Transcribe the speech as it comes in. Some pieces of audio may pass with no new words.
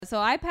So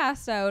I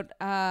passed out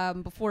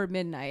before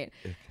midnight,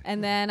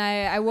 and then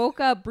I woke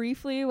up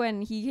briefly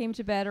when he came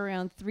to bed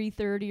around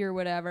 3:30 or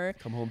whatever.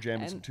 Come home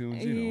jamming some tunes,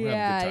 have a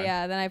Yeah, good time.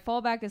 yeah. Then I fall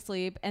back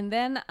asleep, and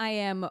then I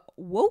am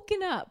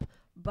woken up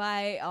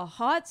by a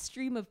hot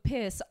stream of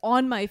piss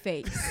on my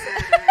face.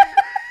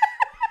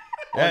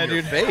 On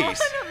your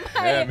face.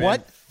 My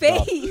What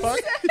face?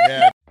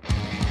 Yeah.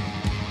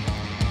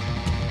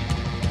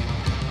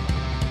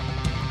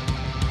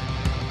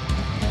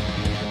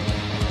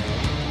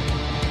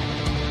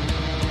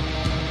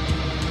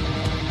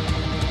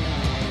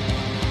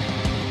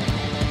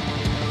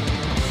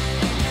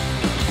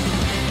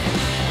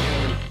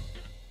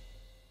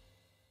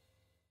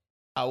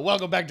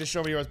 Welcome back to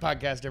Show Me Yours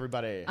podcast,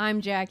 everybody.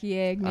 I'm Jackie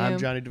Agnew. I'm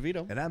Johnny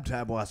DeVito. And I'm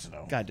Ty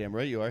Boissino. Goddamn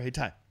right you are. Hey,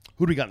 Ty,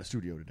 who do we got in the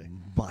studio today?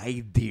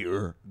 My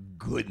dear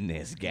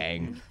goodness,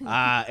 gang.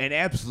 An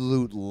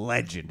absolute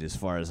legend as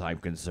far as I'm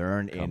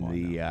concerned in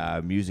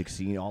the music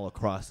scene all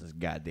across this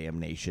goddamn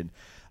nation.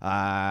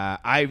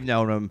 I've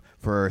known him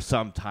for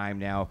some time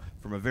now,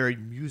 from a very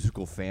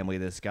musical family,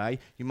 this guy.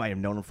 You might have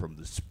known him from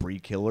the Spree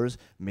Killers,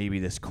 maybe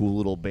this cool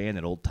little band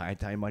that old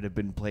Ty might have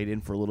been played in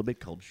for a little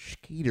bit called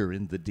Skater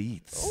in the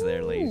Deets,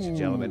 there, ladies and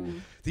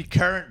gentlemen. The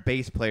current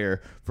bass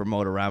player for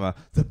Motorama,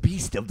 the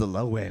beast of the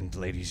low end,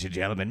 ladies and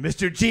gentlemen,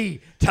 Mr.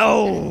 G.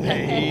 Tone.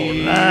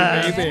 Hey,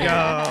 let's baby.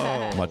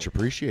 go. Much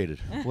appreciated.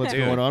 What's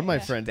going on, my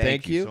friend?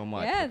 Thank you you. so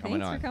much Yeah, for coming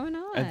thanks on. for coming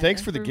on. And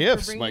thanks for the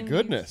gifts, my bringing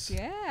goodness. these-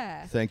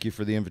 Yeah. Thank you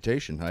for the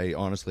invitation. I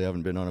honestly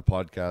haven't been on a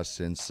podcast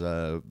since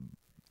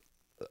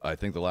I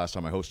think the last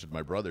time I hosted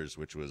my brothers,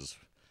 which was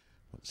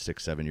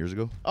 6-7 years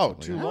ago. Oh,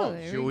 Something too like long.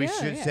 there We go,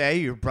 should yeah. say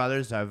your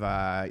brothers have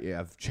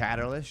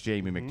Chatterless,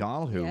 Jamie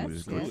McDonald, who Yes,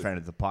 is a good yes. friend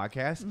of the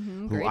podcast,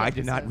 who Great I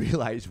did not episode.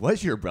 realize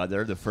was your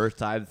brother the first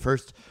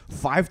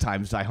 5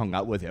 times I hung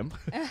out with him.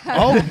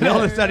 Oh, And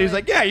all of a sudden he was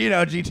like,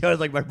 yeah, G-Tone is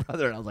like my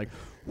brother. And I was like,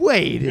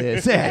 wait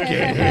a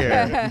second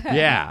here.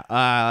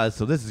 Yeah.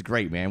 So this is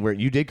great, man.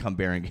 You did come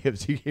bearing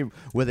gifts. You came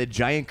with a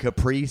giant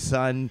Capri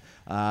Sun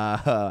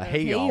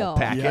Hey Y'all Y'all.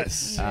 packet.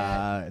 Yes.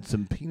 And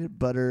some peanut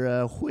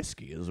butter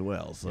whiskey as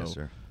well. So, Yes,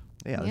 sir.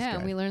 yeah, this Yeah, guy.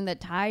 and we learned that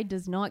Ty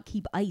does not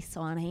keep ice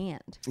on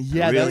hand.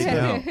 Yeah, Really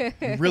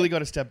that's you really got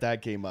to step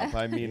that game up.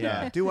 I mean,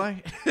 Yeah. Do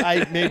I?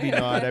 I maybe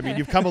not. I mean,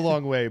 you've come a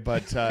long way,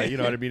 but you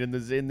know what I mean.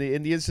 In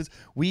the instance,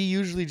 we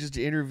usually just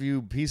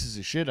interview pieces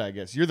of shit. I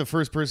guess you're the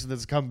first person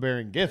that's come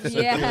bearing gifts.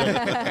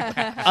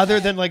 Yeah. Other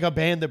than like a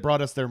band that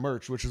brought us their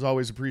merch, which is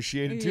always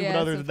appreciated too. Yes, but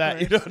other than of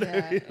that, you know course, what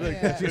I mean. yeah, Like,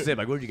 yeah. I was gonna say,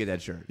 like, where'd you get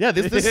that shirt? yeah,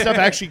 this stuff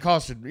actually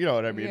costed. You know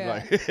what I mean.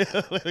 Yeah.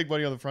 Like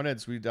money on the front end.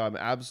 So we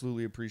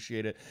absolutely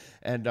appreciate it.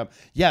 And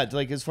yeah,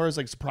 like as far as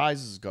like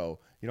surprises go,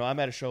 you know, I'm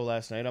at a show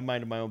last night. I'm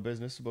minding my own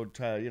business, about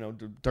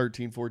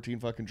 13, 14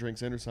 fucking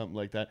drinks in or something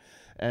like that.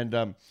 And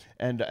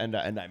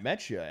I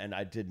met you, and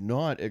I did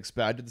not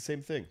expect. I did the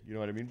same thing. You know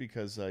what I mean?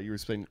 Because you were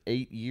spending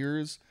 8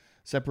 years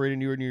separating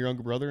you and your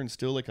younger brother, and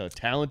still like a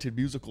talented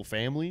musical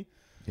family.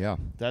 Yeah,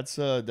 That's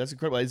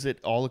incredible. Is it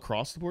all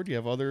across the board? Do you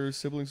have other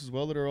siblings as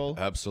well that are all?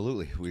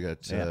 absolutely. We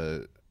got. Yeah.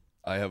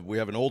 We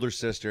have an older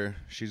sister.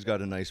 She's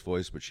got a nice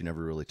voice, but she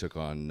never really took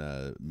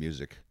on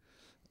music.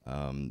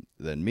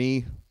 Then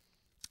me,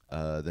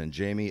 then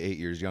Jamie, 8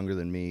 years younger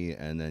than me,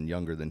 and then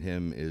younger than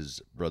him is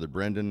brother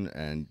Brendan,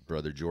 and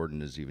brother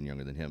Jordan is even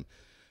younger than him.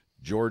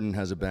 Jordan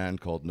has a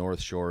band called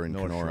North Shore in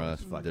Kenora.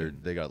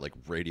 They got like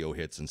radio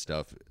hits and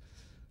stuff.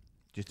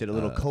 Just did a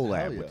little collab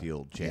hell yeah. with the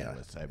old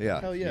Chatterless. I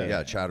Yeah, Hell yeah.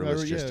 yeah.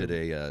 Chatterless just Yeah.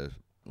 did a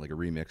like a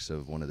remix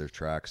of one of their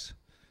tracks,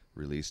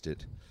 released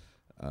it.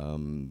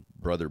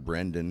 Brother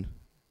Brendan,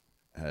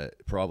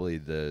 probably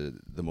the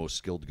most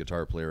skilled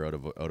guitar player out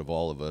of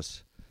all of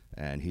us,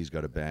 and he's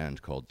got a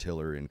band called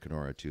Tiller in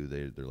Kenora too.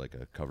 They're like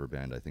a cover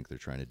band. I think they're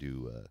trying to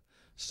do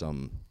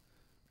some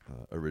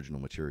original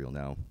material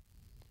now,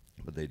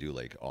 but they do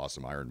like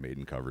awesome Iron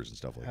Maiden covers and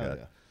stuff like Hell that.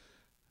 yeah.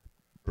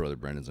 Brother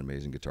Brendan's an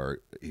amazing guitar.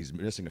 He's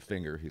missing a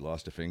finger. He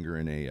lost a finger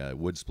in a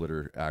wood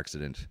splitter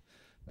accident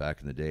back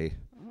in the day,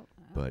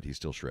 but he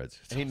still shreds.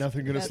 Ain't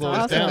nothing gonna That's slow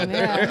us awesome. down.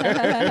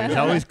 Yeah. There's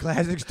always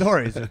classic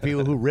stories of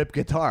people who rip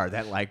guitar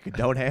that like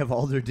don't have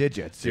all their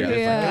digits. You're just like,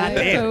 Yeah, God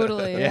damn it.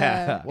 totally.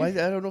 Yeah. Well,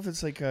 I don't know if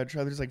it's like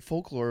there's like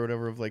folklore or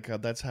whatever of like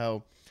that's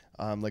how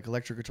like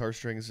electric guitar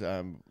strings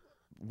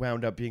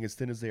wound up being as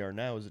thin as they are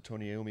now. Is that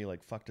Tony Iommi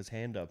like fucked his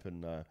hand up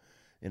in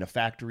a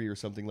factory or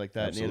something like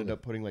that, and he ended Absolutely.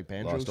 up putting like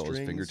banjo Lost all his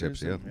strings. or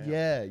fingertips, yeah. something.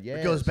 Yeah, yeah.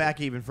 It goes So-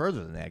 back even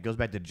further than that. It goes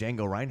back to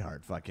Django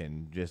Reinhardt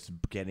fucking just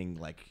getting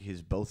like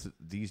both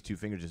these two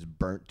fingers just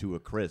burnt to a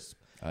crisp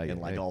and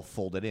like all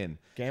folded in.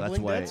 Gambling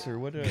That's why, debts or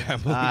what? he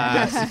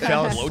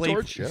fell asleep.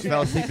 Blowtorch, yeah. He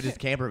fell asleep in his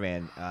camper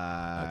van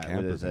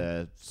camper with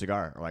his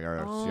cigar, or like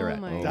a Oh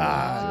cigarette. my Ah,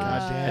 God.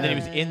 goddamn. And then he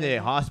was in the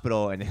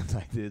hospital, and then,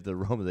 like the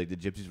Romans, like the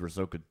gypsies were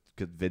so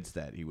convinced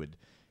that he would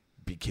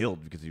be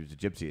killed because he was a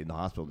gypsy in the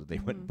hospital that they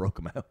went and broke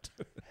him out.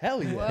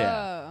 Hell yeah.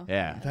 Whoa.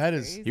 Yeah. That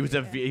is. He was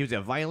a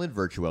violin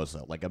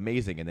virtuoso, like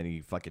amazing, and then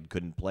he fucking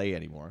couldn't play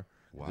anymore.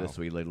 Wow.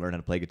 So he like, learned how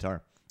to play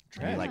guitar.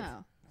 And he like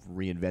Wow.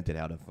 reinvented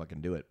how to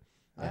fucking do it.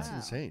 That's Wow.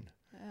 insane.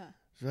 Yeah.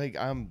 Like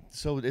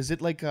so is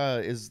it like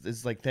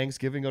is like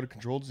Thanksgiving out of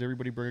control? Does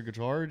everybody bring a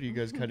guitar? Do you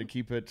guys kind of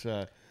keep it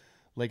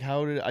like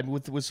how did I mean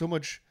with so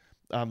much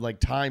like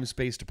time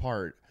spaced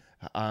apart,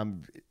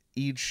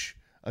 each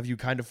of you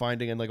kind of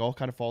finding and like all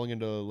kind of falling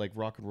into like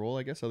rock and roll,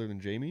 I guess, other than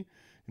Jamie.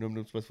 You know, I'm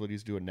not supposed what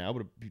he's doing now,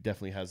 but he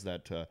definitely has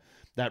that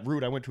that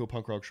route. I went to a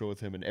punk rock show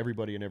with him, and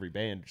everybody in every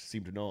band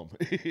seemed to know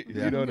him.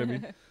 You know what I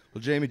mean?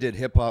 Well, Jamie did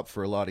hip hop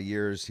for a lot of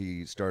years.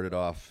 He started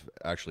off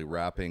actually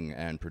rapping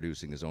and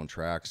producing his own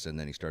tracks, and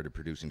then he started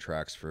producing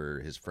tracks for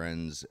his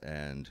friends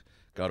and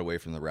got away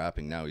from the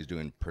rapping. Now he's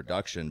doing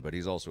production, but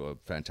he's also a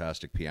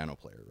fantastic piano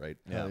player, right?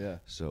 Yeah, yeah.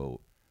 So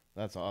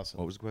that's awesome.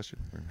 what was the question?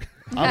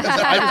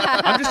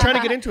 I'm just trying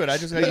to get into it. I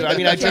just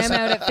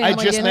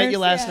met you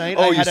last night.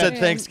 Oh, I you had said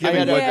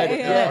Thanksgiving.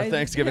 Yeah.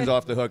 Thanksgiving's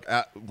off the hook.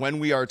 When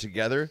we are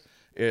together,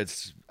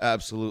 it's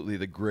absolutely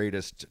the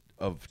greatest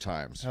of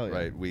times, Hell yeah.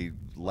 right? We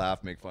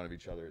laugh, make fun of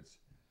each other. It's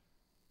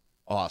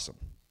awesome.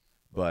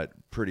 But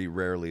pretty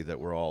rarely that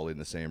we're all in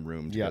the same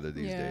room together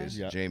these days.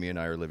 Yeah. Jamie and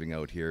I are living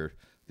out here.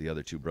 The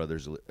other two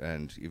brothers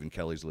and even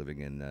Kelly's living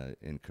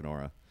in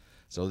Kenora.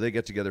 So they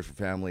get together for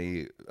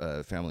family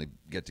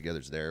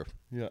get-togethers there.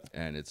 Yeah.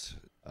 And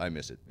I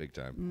miss it big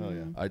time. Oh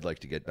yeah. I'd like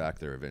to get back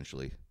there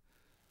eventually.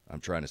 I'm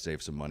trying to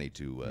save some money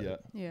to.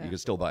 You can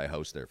still buy a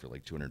house there for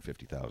like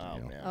 $250,000. Oh,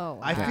 you know? man. Oh,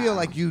 I feel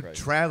like you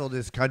travel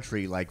this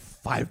country like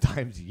 5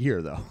 times a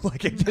year, though.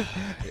 Like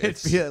it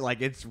feels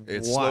like it's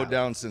slowed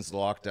down since the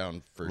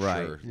lockdown for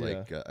Right. sure.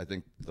 Like I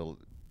think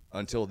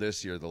until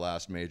this year, the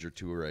last major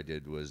tour I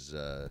did was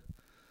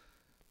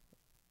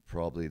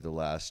probably the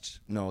last.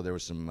 No, there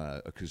was some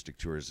acoustic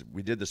tours.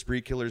 We did the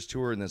Spree Killers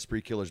tour, and then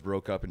Spree Killers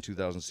broke up in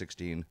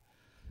 2016.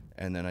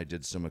 And then I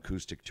did some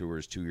acoustic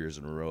tours 2 years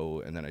in a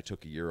row, and then I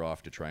took a year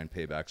off to try and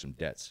pay back some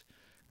debts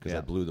because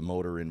I blew the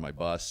motor in my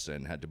bus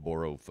and had to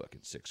borrow fucking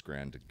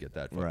 $6,000 to get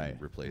that fucking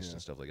replaced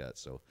and stuff like that.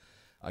 So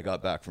I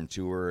got back from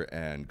tour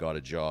and got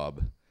a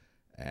job,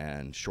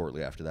 and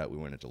shortly after that we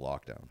went into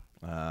lockdown.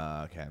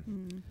 Okay.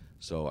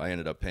 So I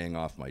ended up paying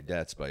off my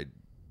debts by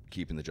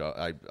keeping the job.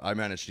 I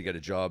managed to get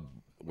a job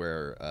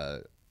where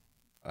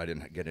I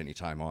didn't get any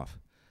time off.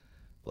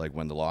 Like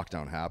when the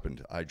lockdown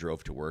happened, I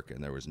drove to work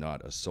and there was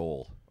not a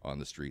soul on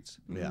the streets.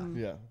 Yeah.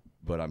 Yeah.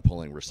 But I'm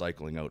pulling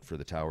recycling out for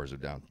the towers of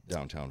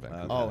downtown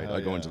Vancouver. Oh, right? hell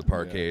I go yeah. into the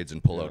parkades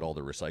and pull out all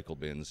the recycle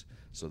bins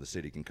so the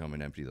city can come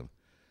and empty them.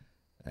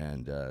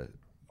 And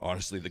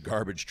honestly, the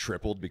garbage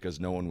tripled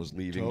because no one was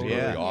leaving to go to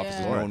the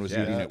offices. No one was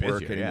eating at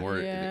work anymore.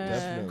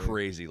 It was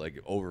crazy, like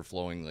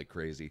overflowing like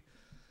crazy.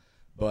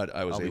 But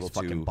I was All able these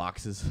fucking to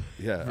boxes.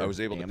 Yeah, I was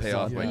able to pay Amazon.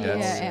 off my Yeah.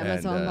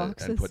 debts Amazon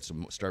boxes.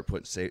 and start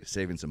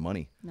saving some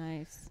money.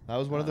 Nice. That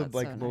was one of the that's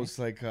like so most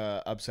like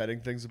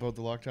upsetting things about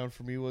the lockdown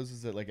for me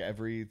is that like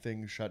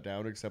everything shut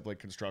down except like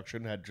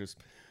construction had just.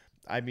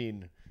 I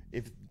mean,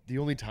 if the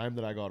only time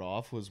that I got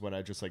off was when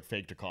I just like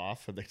faked a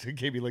cough and they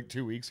gave me like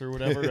 2 weeks or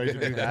whatever right,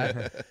 to do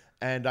that.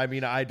 And I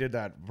mean, I did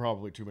that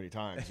probably too many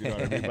times. You know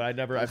what I mean? But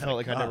I felt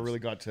like I never really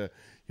got to,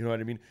 you know what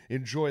I mean,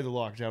 enjoy the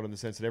lockdown in the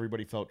sense that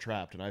everybody felt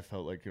trapped, and I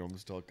felt like, you know,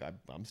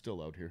 I'm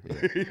still out here.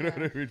 You know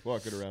what I mean?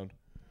 Walking around.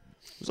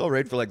 It was all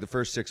right for like the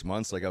first 6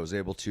 months. Like I was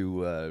able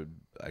to,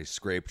 I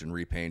scraped and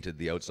repainted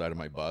the outside of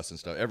my bus and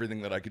stuff.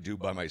 Everything that I could do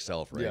by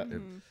myself, right? Yeah.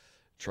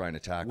 Trying to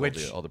tackle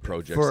Which all the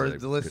projects. for that I the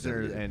could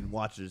listeners never do. and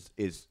watchers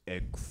is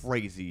a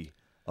crazy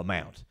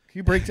amount. Can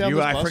you break down this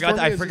bus for me?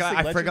 Is this thing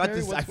I forgot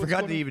legendary? I What's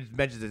forgot going to on? even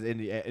mention this in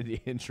the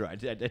intro. I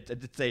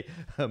did say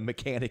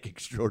mechanic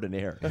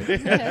extraordinaire. 'Cause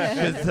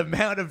the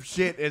amount of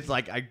shit is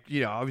like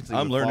obviously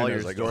I'm with learning all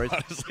as your I go, stories,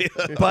 honestly.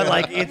 but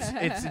like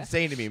it's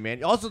insane to me,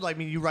 man. Also, like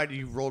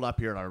you rolled up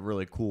here on a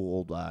really cool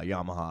old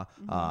Yamaha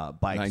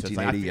bike. So it's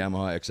like, 1980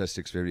 Yamaha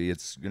XS650.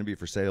 It's going to be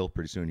for sale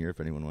pretty soon here if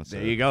anyone wants to.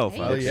 there you go, Hey.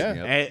 folks. Yeah.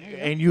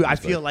 And I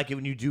feel like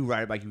when you do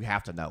ride a bike, you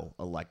have to know,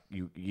 like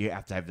you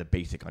have to have the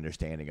basic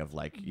understanding of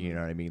like, you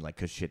know what I mean, like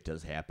because shit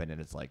does happen,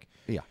 and it's like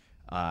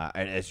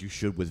and as you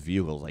should with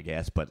vehicles, I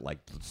guess, but like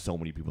so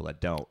many people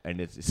that don't, and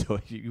it's so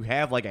you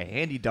have like a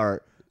handy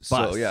dart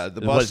bus. So yeah,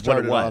 the is bus what it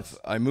started was. off.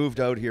 I moved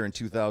out here in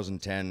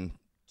 2010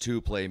 to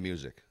play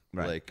music.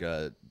 Right. Like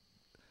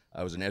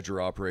I was an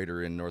edger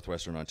operator in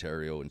northwestern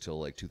Ontario until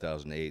like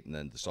 2008, and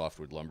then the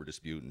softwood lumber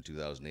dispute in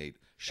 2008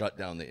 shut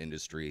down the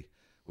industry.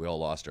 We all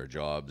lost our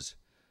jobs.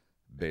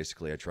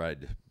 Basically, I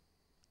tried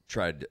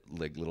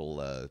like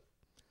little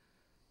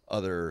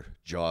other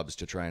jobs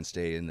to try and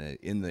stay in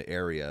the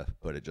area,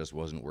 but it just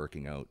wasn't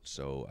working out.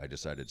 So I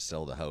decided to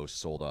sell the house,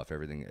 sold off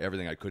everything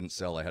I couldn't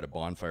sell. I had a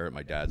bonfire at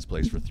my dad's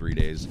place for 3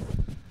 days,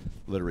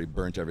 literally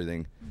burnt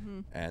everything,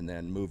 and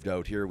then moved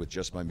out here with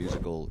just my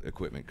musical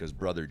equipment because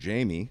brother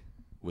Jamie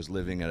was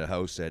living at a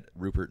house at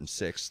Rupert and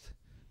 6th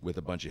with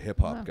a bunch of hip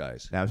hop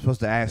guys. Now I'm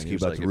supposed to ask And he you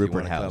was about like, the if you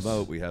Rupert wanna house. come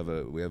out, we have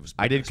a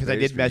I did because I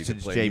space did where you message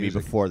can play Jamie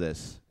music before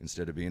this.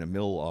 instead of being a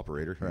mill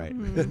operator, Right.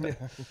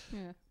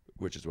 Yeah.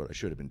 which is what I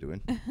should have been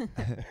doing.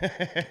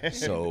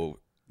 So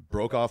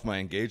broke off my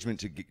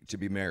engagement to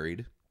be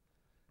married,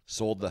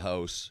 sold the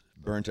house,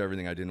 burnt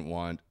everything I didn't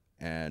want,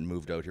 and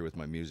moved out here with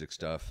my music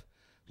stuff.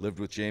 Lived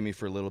with Jamie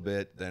for a little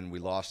bit, then we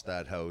lost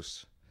that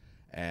house,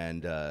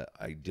 and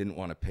I didn't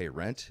want to pay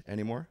rent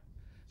anymore.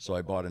 So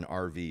I bought an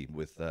RV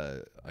with,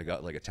 I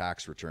got like a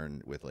tax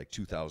return with like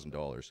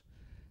 $2,000.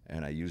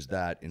 And I used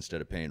that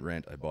instead of paying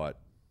rent. I bought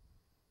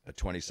a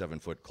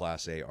 27-foot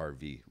Class A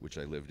RV, which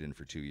I lived in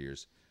for 2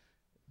 years.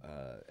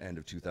 End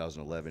of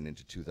 2011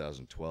 into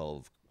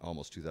 2012,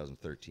 almost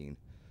 2013.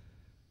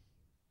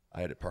 I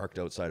had it parked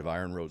outside of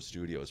Iron Road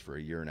Studios for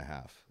a year and a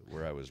half,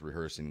 where I was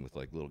rehearsing with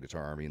like Little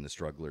Guitar Army and the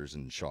Strugglers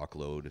and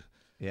Shockload.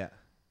 Yeah.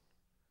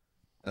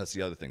 That's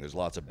the other thing. There's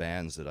lots of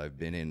bands that I've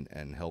been in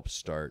and helped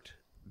start.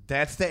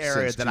 That's the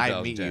area Since that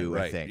I meet 2010, you, I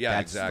right. think. Yeah,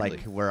 That's exactly.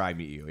 like where I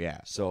meet you, yeah.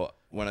 So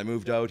when I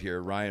moved out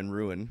here, Ryan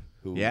Ruin,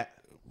 who Yeah.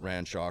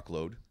 ran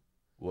Shockload,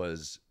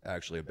 was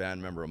actually a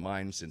band member of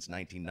mine since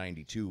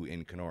 1992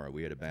 in Kenora.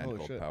 We had a band Holy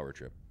called shit. Power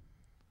Trip.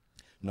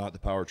 Not the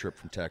Power Trip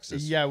from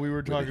Texas. Yeah, we were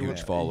with a talking huge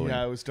about following.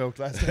 Yeah, I was stoked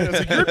last night. I was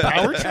like, "You're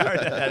Power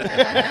Trip."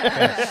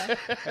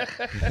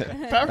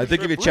 I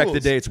think if you check the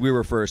dates, we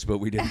were first, but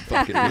we didn't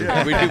fucking do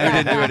it. We didn't do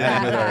anything with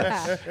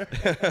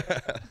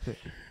our.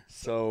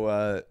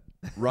 So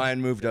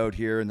Ryan moved out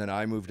here, and then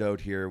I moved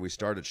out here. We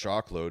started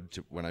Shockload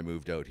when I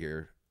moved out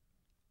here.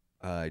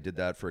 I did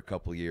that for a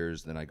couple of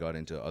years. Then I got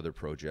into other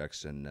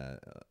projects and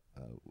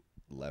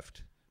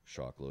left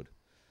Shockload.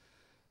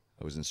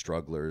 I was in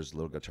Strugglers,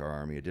 Little Guitar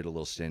Army. I did a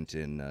little stint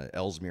in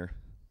Ellesmere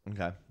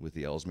Okay. with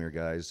the Ellesmere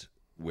guys,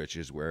 which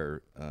is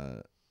where,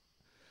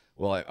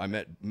 I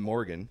met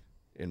Morgan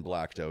in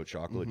Blacked Out.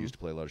 Shockload used to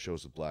play a lot of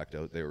shows with Blacked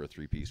Out. They were a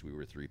three-piece. We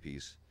were a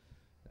three-piece.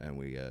 And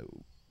we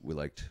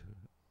liked,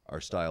 our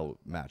style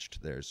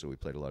matched theirs, so we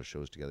played a lot of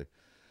shows together.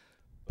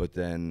 But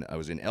then I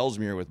was in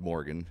Ellesmere with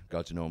Morgan,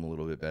 got to know him a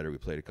little bit better. We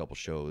played a couple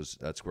shows.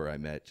 That's where I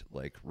met,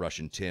 like,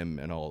 Russian Tim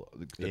and all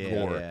the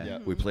core. Yeah. Yeah.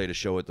 We played a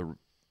show at the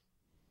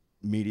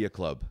Media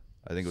Club.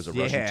 I think it was a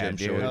Yeah, Russian Tim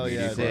dude. show at Hell the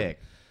yeah, Media dude. Club. Sick.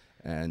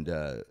 And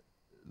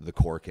the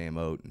core came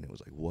out, and it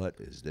was like, what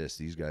is this?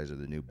 These guys are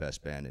the new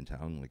best band in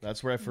town. Like,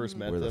 That's where I first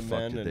met Where the them, fuck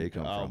man. did and, they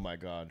come oh from? my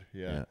god,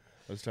 yeah. Yeah.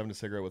 I was having a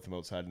cigarette with them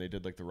outside, and they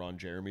did like the Ron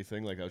Jeremy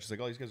thing. Like I was just like,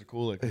 "Oh, these guys are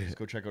cool. Like, let's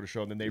go check out a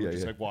show." And then they were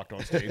just like walked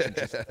on stage and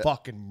just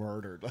fucking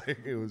murdered. Like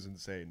it was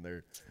insane.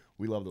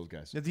 We love those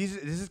guys. Now, this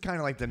is kind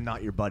of like the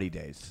Not Your Buddy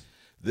days.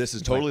 this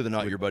is totally the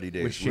Not Your Buddy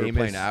days. with We were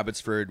playing Seamus.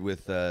 Abbotsford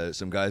with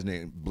some guys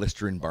named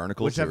Blister and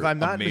Barnacles. Which, if They're I'm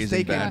not amazing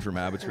mistaken- band from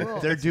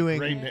Abbotsford. They're doing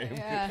Great name.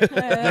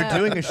 they're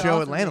doing a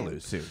show at Lanaloo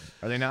soon.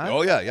 Are they not?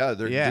 Oh yeah.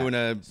 They're Yeah. doing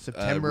a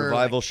September,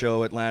 revival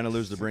show at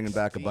Lanaloo's. They're bringing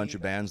back a bunch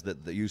of bands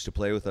that used to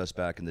play with us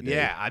back in the day.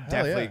 Yeah, I'm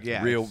definitely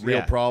yeah. yeah.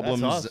 Real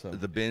problems. That's awesome.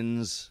 The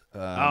Bins.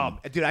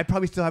 Dude, I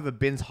probably still have a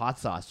Bin's hot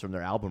sauce from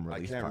their album I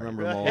release. can't party.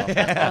 remember them all. Off the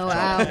top Oh, of my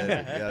wow.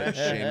 head.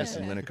 Yeah, Seamus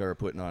and Lineker are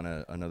putting on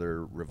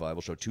another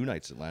revival show 2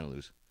 nights at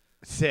Lanaloo's.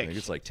 I Sick. think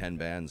it's like 10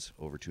 bands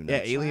over 2 Yeah,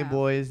 nights. Alien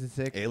Boys is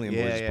sick. Alien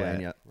yeah, Boys is yeah.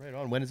 playing, yeah. Right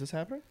on. When is this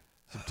happening?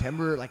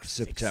 September, like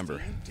September.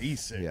 16th,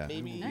 Decent. Yeah.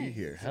 Maybe Nice.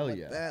 here. Hell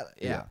yeah. like that.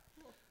 Yeah. Yeah.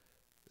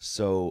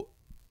 So,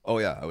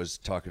 I was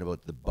talking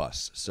about the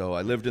bus. So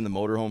I lived in the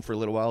motorhome for a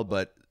little while,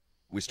 but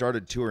we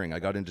started touring. I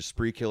got into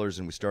Spree Killers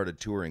and we started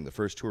touring. The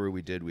first tour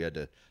we did, we had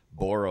to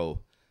borrow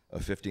a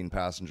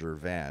 15-passenger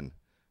van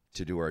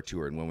to do our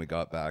tour. And when we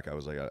got back, I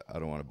was like, I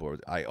don't want to borrow.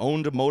 I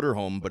owned a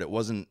motorhome, but it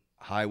wasn't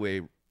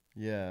highway,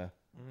 Yeah.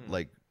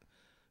 like,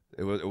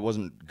 it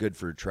wasn't good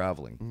for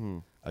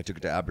traveling. I took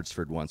it to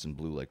Abbotsford once and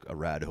blew like a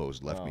rad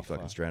hose, left me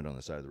fucking stranded on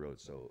the side of the road.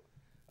 So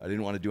I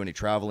didn't want to do any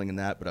traveling in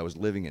that, but I was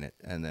living in it.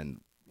 And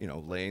then,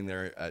 laying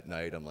there at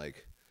night, I'm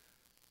like,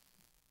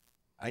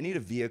 I need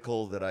a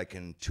vehicle that I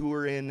can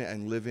tour in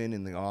and live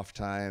in the off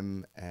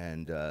time.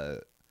 And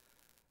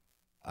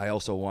I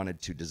also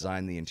wanted to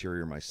design the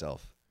interior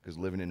myself, because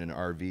living in an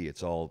RV,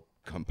 it's all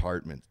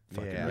compartment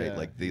fucking, Yeah. right? Yeah,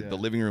 Like the yeah.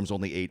 living room's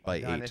only 8 by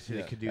 8. Not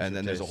necessarily conducive And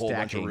then to there's a whole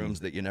bunch of stacking- rooms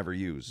that you never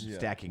use.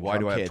 Stacking Why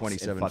do I drum have kits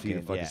 27 and feet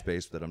of fucking yeah.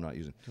 space that I'm not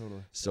using?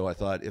 Totally. So I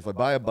thought if I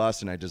buy a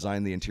bus and I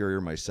design the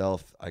interior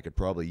myself, I could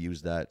probably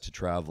use that to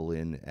travel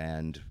in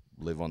and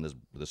live on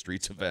the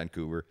streets of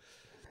Vancouver.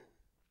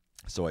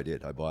 So I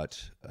did. I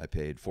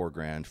paid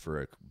 $4,000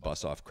 for a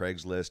bus off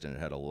Craigslist, and it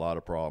had a lot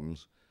of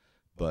problems,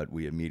 but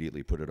we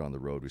immediately put it on the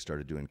road. We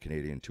started doing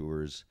Canadian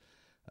tours.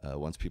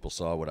 Once people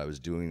saw what I was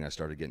doing, I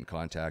started getting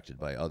contacted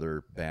by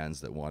other bands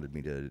that wanted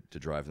me to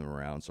drive them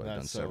around. So I've done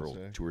That's so several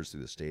sick. tours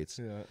through the States.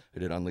 Yeah. I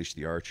did Unleash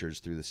the Archers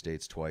through the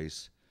States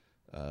twice.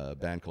 A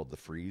band called The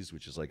Freeze,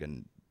 which is like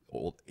an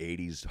old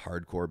 80s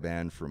hardcore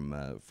band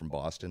from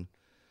Boston.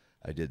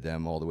 I did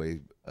them all the way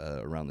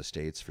around the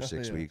States for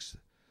 6 yeah. weeks.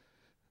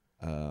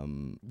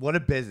 What a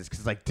business,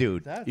 because like,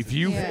 dude, That's if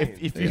you insane.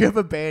 if you have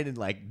a band and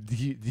like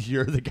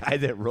you're the guy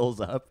that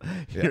rolls up,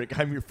 you're like,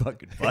 I'm your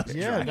fucking bus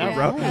Yeah, driver, that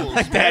bro. rules,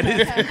 Like that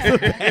is the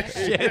best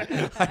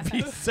shit. I'd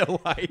be so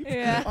hyped.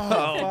 Yeah. Oh,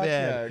 man. fuck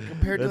yeah.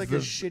 Compared to That's like a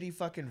the- shitty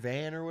fucking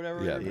van or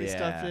whatever Yeah. everybody Yeah.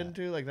 stuffed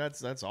into, like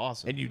that's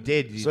awesome. And you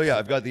did. So yeah,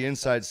 I've got the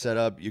inside set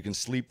up. You can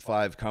sleep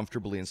 5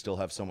 comfortably and still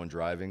have someone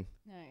driving.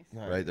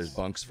 Nice. Right? There's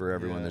bunks for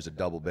everyone. Yeah. There's a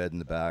double bed in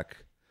the back.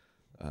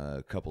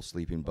 A couple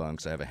sleeping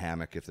bunks. I have a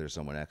hammock if there's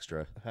someone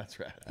extra. That's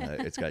right.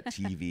 It's got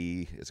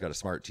TV. It's got a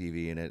smart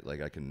TV in it.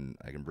 Like I can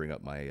bring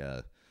up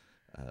my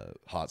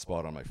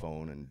hotspot on my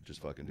phone and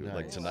just fucking do it.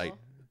 Like Nice. tonight,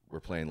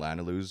 we're playing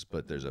Lanaloo's,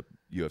 but there's a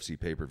UFC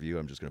pay-per-view.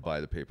 I'm just going to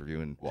buy the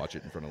pay-per-view and watch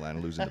it in front of Lana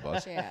losing the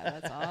bus. Yeah,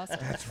 that's awesome.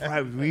 That's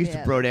right. We used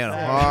to bro down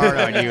hard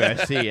on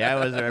UFC. That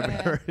was, I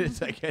remember.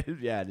 It's like,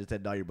 just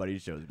had all your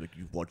buddies' shows. Like,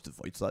 you watched the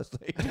fights last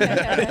night.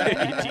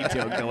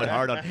 Tito going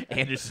hard on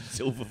Anderson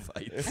Silva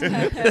fights.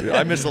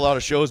 I miss a lot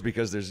of shows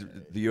because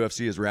the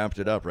UFC has ramped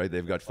it up, right?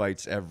 They've got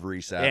fights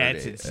every Saturday. Yeah,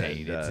 it's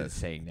insane. And, it's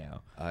insane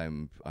now.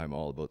 I'm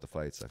all about the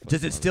fights.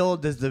 Does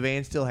the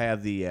van still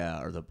have the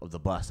or the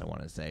bus? I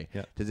want to say.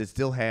 Yeah. Does it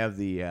still have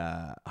the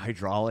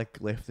hydraulic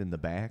lift in the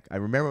back? I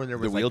remember when there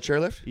was the wheelchair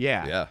lift.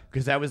 Yeah,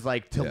 because that was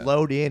like to Yeah.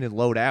 load in and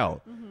load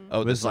out.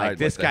 Oh, It was like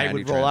this guy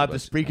would roll up, the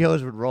spree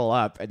killers would roll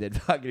up, and then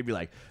fucking be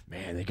like,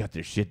 "Man, they got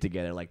their shit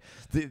together." Like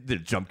the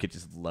jump kit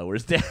just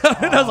lowers down,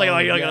 and I was like, "Oh,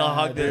 you're gonna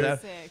hug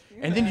this." Sick.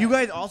 And then you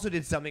guys also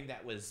did something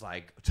that was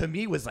like, to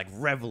me, was like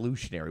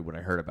revolutionary when I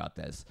heard about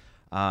this.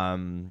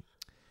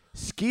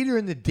 Skeeter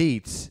and the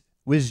Deets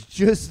was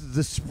just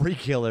the Spree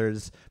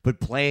Killers, but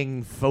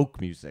playing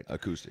folk music.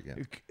 Acoustic, yeah.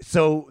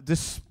 So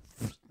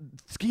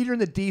Skeeter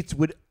and the Deets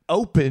would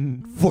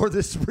open for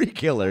the Spree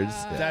Killers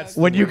That's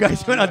when the you way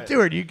guys to went do on it.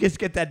 tour. And you just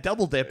get that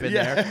double dip in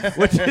there,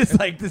 which is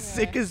like the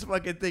sickest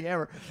fucking thing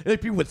ever. And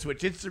like, people would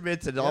switch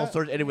instruments and all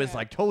sorts, and it was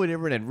like totally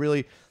different and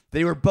really.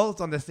 They were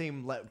both on the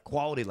same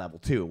quality level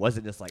too. It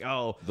wasn't just like,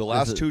 oh, The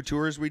last two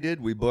tours we did,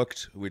 we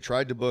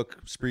tried to book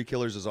Spree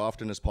Killers as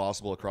often as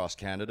possible across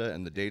Canada,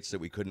 and the dates that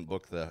we couldn't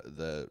book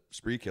the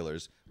Spree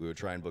Killers, we would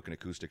try and book an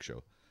acoustic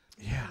show.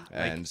 Yeah.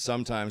 And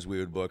sometimes we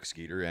would book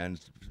Skeeter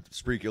and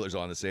Spree Killers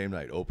on the same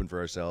night, open for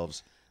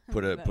ourselves,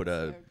 put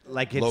a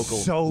Like it's local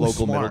so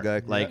local smart.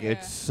 middle guy. Like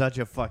it's such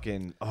a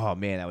fucking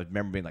man. I would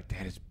remember being like,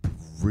 that is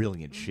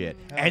brilliant shit.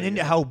 And then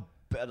how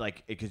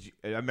like because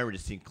I remember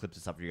just seeing clips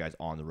of stuff of you guys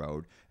on the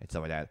road and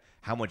stuff like that.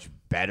 How much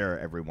better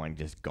everyone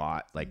just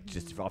got, like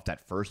just off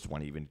that first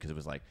one, even because it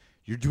was like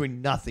you're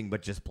doing nothing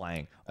but just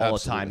playing all the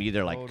time, Absolutely.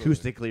 either like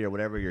acoustically or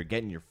whatever. You're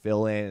getting your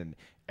fill in. And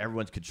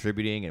everyone's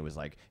contributing. And it was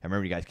like, I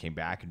remember you guys came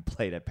back and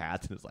played at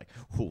Pat's, and it was like,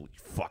 holy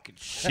fucking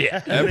shit.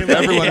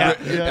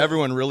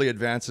 Everyone really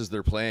advances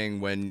their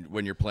playing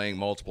when you're playing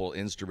multiple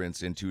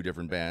instruments in two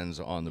different bands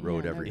on the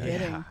road every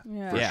night. Yeah.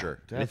 For Yeah. sure.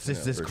 It's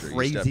just this For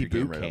sure. You step crazy your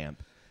game boot right up.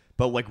 camp.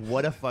 But like,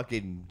 what a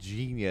fucking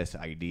genius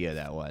idea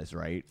that was,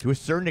 right? To a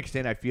certain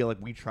extent, I feel like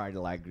we tried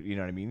to like, you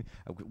know what I mean?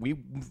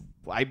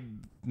 I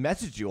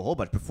messaged you a whole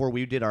bunch before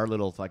we did our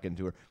little fucking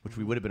tour, which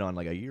we would have been on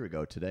like a year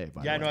ago today.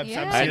 By Yeah, I the know. way.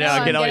 Yeah, I'm I know. I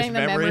I'm get all these getting the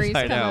memories.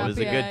 I memories know. come It was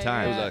up, a good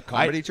time. It was a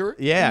comedy tour?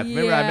 Yeah,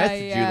 remember I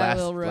messaged you Yeah, a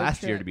little road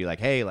last year trip. to be like,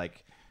 hey,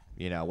 like,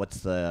 what's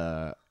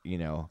the,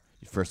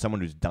 for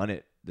someone who's done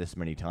it this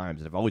many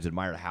times, and I've always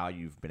admired how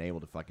you've been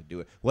able to fucking do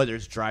it, whether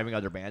it's driving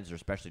other bands or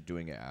especially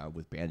doing it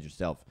with bands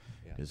yourself.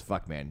 Because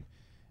fuck, man,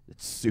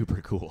 it's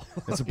super cool.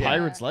 It's a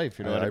pirate's life,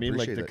 you know what I mean?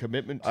 Like appreciate the it.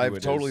 commitment to I've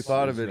it totally is-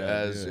 thought is of it rad,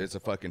 as yeah. it's a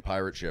fucking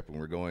pirate ship, and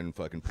we're going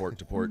fucking port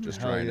to port, just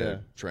Hell trying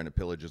yeah. to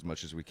pillage as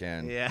much as we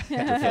can Yeah. to fill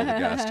the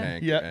gas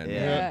tank. Yeah. and,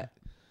 Yeah.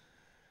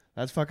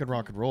 That's fucking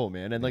rock and roll,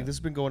 man. And like this has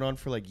been going on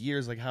for like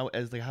years. Like how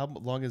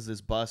long has this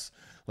bus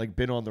like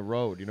been on the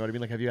road? You know what I mean?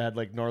 Like have you had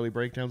like gnarly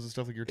breakdowns and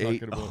stuff like you're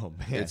talking about? Oh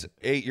man, It's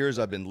 8 years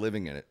I've been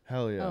living in it,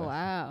 Hell yeah. Oh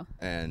wow.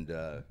 and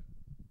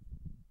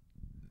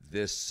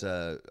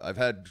I've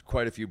had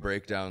quite a few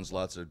breakdowns,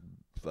 lots of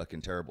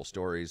fucking terrible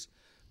stories,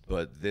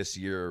 but this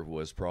year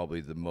was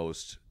probably the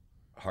most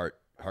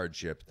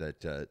hardship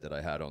that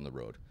I had on the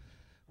road.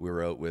 We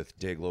were out with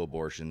Dayglow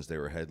Abortions. They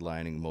were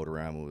headlining.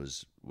 Motorama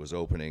was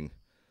opening,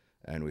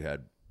 and we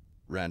had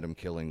Random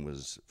Killing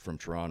was from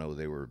Toronto.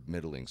 They were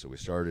middling, so we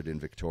started in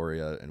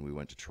Victoria, and we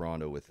went to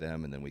Toronto with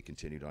them, and then we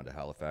continued on to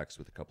Halifax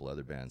with a couple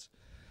other bands.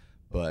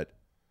 But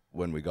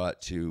when we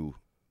got to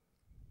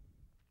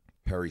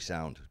Parry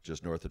Sound,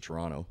 just north of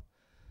Toronto,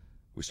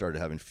 we started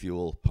having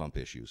fuel pump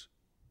issues.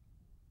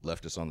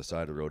 Left us on the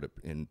side of the road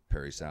in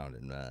Parry Sound,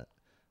 and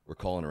we're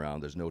calling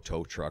around. There's no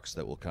tow trucks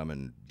that will come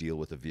and deal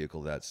with a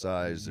vehicle that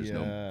size. There's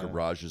no Yeah.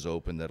 garages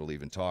open that'll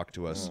even talk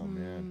to us. Oh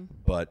man.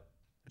 But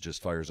it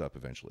just fires up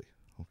eventually.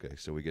 Okay,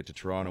 so we get to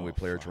Toronto. We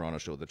play our Toronto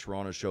show. The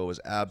Toronto show was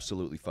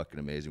absolutely fucking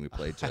amazing. We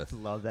played to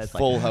love that.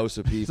 full house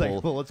of It's people.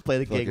 like, well, let's play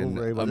the gig. Fucking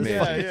We'll worry about this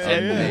amazing, fucking Yeah,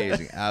 yeah, yeah.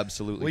 amazing,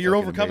 absolutely. Well, you're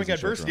fucking overcoming amazing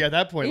show, adversity Toronto.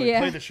 at that point. Like Yeah.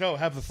 play the show,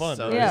 have the fun.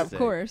 So- Yeah, sick. of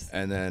course.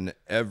 And then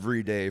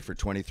every day for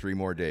 23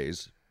 more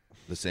days,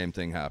 the same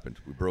thing happened.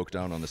 We broke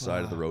down on the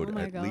side of the road Oh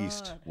my at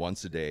least God.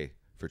 once a day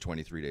for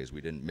 23 days. We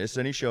didn't miss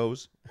any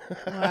shows,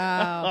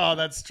 Wow. Oh,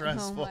 that's Oh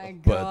stressful. my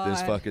god. but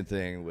this fucking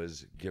thing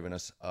was giving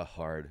us a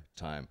hard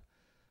time.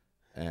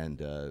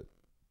 And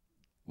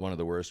one of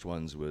the worst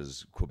ones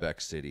was Quebec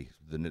City.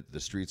 The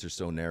streets are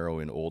so narrow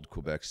in old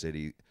Quebec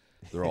City.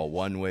 They're all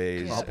one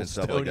ways and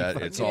stuff like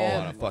that. It's all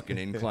on a fucking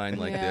incline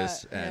like Yeah,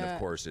 this. And yeah. of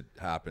course it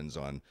happens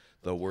on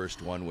the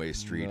worst one-way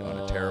street on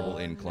a terrible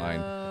incline.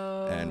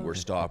 and we're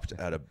stopped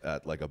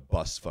at like a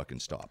bus fucking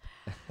stop,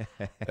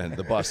 and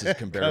the buses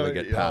can barely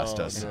get past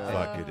us. no.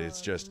 Fuck it,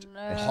 it's just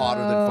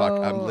hotter than fuck.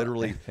 I'm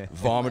literally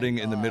vomiting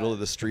in the middle of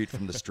the street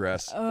from the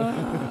stress.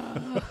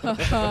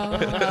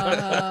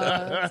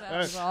 That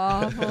sounds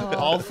awful.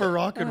 All for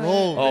rock and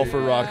roll. All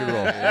for rock and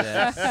roll.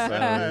 That's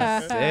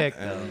so sick.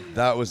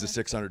 That was the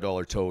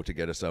 $600 tow to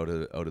get us out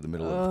of the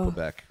middle of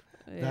Quebec.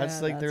 That's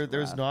Yeah, like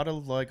there's rough. not a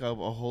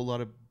whole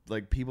lot of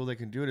like people that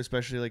can do it,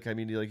 especially like I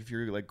mean like if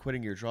you're like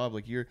quitting your job,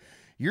 like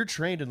you're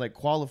trained and like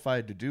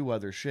qualified to do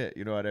other shit,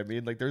 you know what I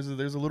mean? Like there's a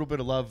little bit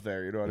of love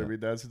there, you know what I mean?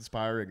 That's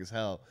inspiring as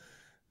hell.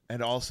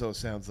 And also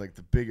sounds like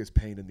the biggest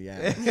pain in the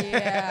ass.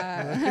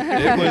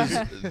 Yeah. It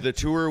was the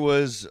tour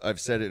was, I've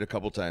said it a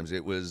couple times,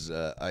 it was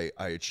I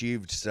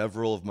achieved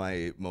several of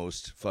my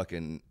most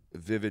fucking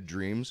vivid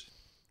dreams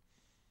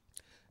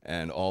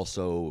and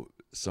also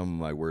some of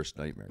my worst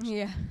nightmares.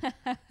 Yeah.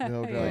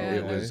 No doubt. Yeah,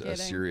 It no was a kidding.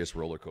 serious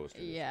roller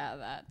coaster. Yeah,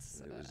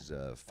 that's. It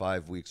was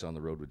 5 weeks on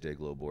the road with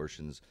Dayglow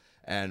Abortions,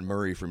 and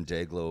Murray from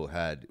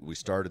Dayglow we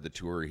started the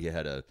tour. He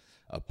had a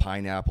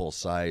pineapple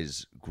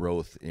size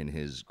growth in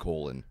his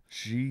colon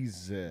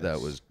Jesus.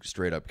 that was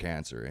straight up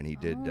cancer, and he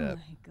did. Oh my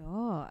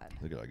god.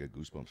 Look at I got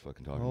goosebumps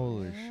fucking talking.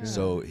 Holy about it. shit.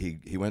 So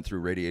he went through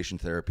radiation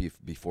therapy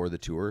before the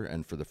tour,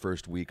 and for the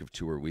first week of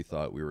tour, we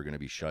thought we were going to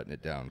be shutting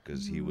it down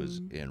because he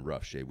was in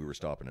rough shape. We were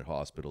stopping at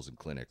hospitals and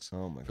clinics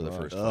Oh my for the God.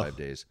 first 5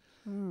 days,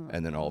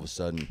 and then all of a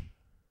sudden,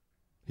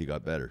 he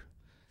got better.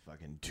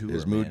 Fucking tour.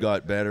 His mood man.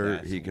 got better.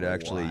 That's He could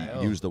actually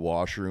wild. use the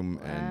washroom,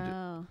 and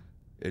Wow.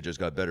 it just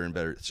got better and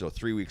better. So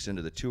 3 weeks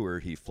into the tour,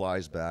 he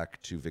flies back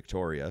to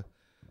Victoria.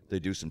 They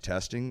do some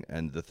testing,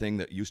 and the thing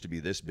that used to be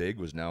this big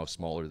was now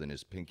smaller than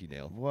his pinky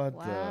nail. What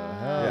Wow. the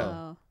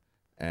hell?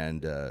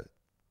 And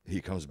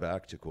he comes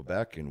back to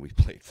Quebec, and we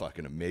played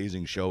fucking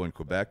amazing show in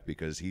Quebec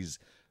because he's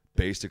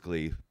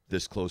basically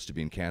this close to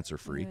being cancer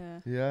free.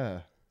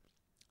 Yeah.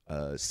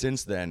 Yeah.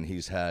 Since then,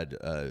 he's had.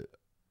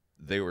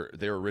 They were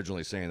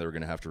originally saying they were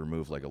going to have to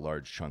remove like a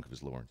large chunk of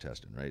his lower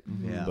intestine, right?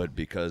 Yeah. But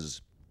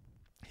because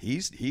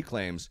he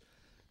claims,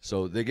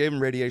 so they gave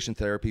him radiation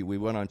therapy. We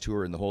went on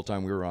tour, and the whole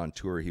time we were on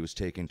tour, he was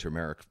taking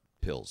turmeric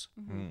pills,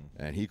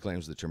 and he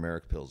claims the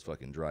turmeric pills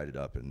fucking dried it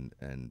up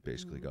and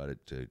basically got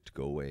it to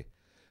go away.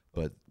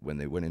 But when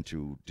they went in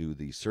to do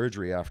the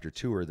surgery after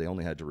tour, they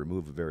only had to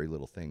remove a very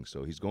little thing.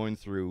 So he's going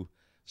through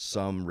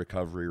some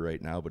recovery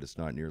right now, but it's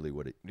not nearly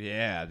what it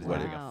Yeah. this is Wow.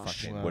 like a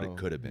fucking. what it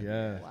could have been.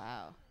 Yeah.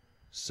 Wow.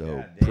 So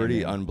God damn, pretty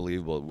man.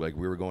 unbelievable. Like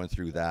we were going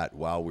through that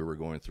while we were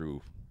going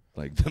through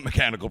like the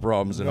mechanical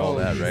problems and all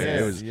that, right?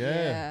 Yes, It was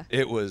yeah.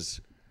 it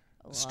was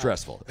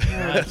stressful.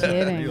 No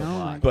kidding. Oh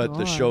my But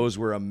the God. shows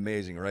were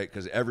amazing, right?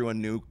 Because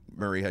everyone knew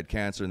Murray had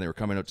cancer and they were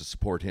coming out to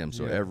support him.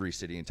 So Yeah. every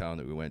city and town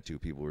that we went to,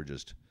 people were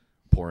just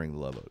pouring the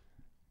love out.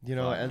 You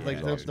know, Fuck and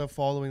like yeah. the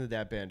following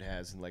that band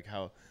has, and like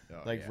how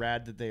yeah.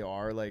 rad that they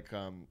are. Like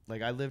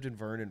I lived in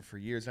Vernon for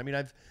years. I mean,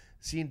 I've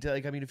seen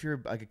like I mean, if you're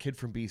like a kid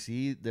from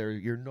BC,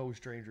 you're no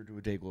stranger to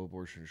a Dayglow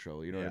Abortion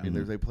show. You know what I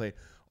mean? They play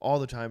all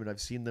the time, and I've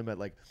seen them at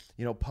like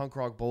punk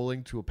rock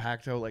bowling to a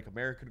packed out like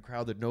American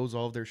crowd that knows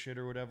all of their shit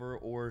or whatever,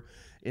 or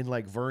in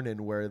like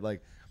Vernon where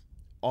like.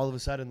 All of a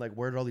sudden, like,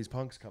 where did all these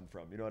punks come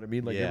from? You know what I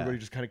mean? Like, Yeah. everybody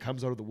just kind of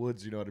comes out of the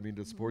woods, you know what I mean,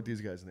 to support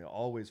these guys, and they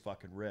always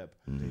fucking rip.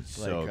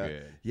 So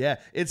good. Yeah,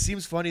 it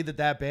seems funny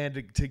that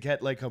band to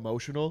get like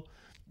emotional,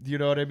 you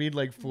know what I mean?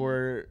 Like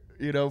for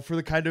for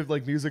the kind of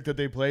like music that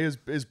they play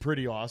is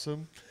pretty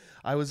awesome.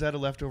 I was at a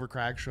Leftover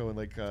Crack show and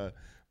like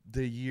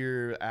the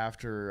year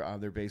after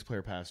their bass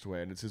player passed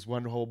away, and it's this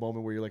one whole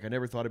moment where you're like, I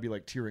never thought I'd be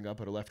like tearing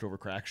up at a Leftover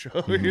Crack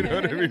show. You know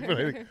what I mean? But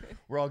I think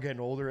we're all getting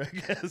older, I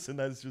guess, and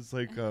that's just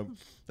like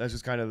that's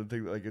just kind of the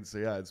thing. Like it's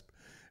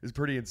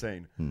pretty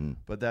insane.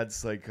 But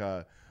that's like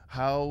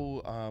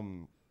how.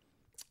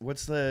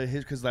 What's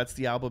because that's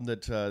the album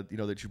that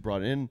that you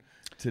brought in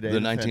today. The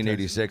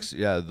 1986,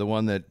 yeah, the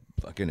one that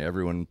fucking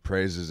everyone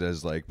praises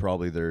as like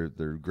probably their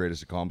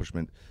greatest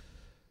accomplishment.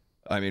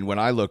 I mean, when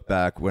I look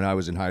back, when I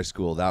was in high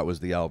school, that was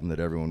the album that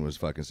everyone was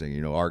fucking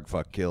singing. Arg,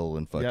 fuck, kill,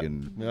 and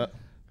fucking. Yep.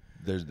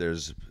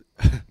 There's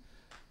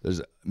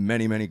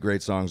many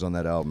great songs on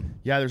that album.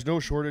 Yeah, there's no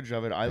shortage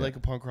of it. I like a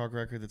punk rock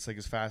record that's like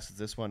as fast as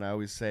this one. I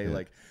always say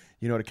like,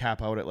 to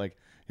cap out at like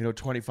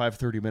 25,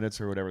 30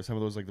 minutes or whatever. Some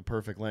of those like the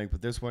perfect length,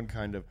 but this one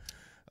kind of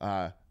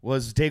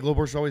was Dayglow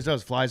Abortion always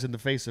does, flies in the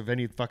face of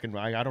any fucking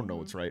I don't know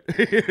what's right.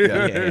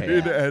 Yeah.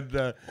 And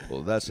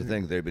Well, that's the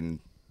thing. They've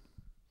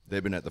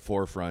been at the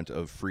forefront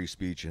of free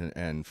speech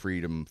and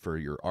freedom for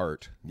your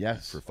art.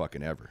 Yes. For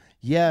fucking ever.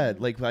 yeah,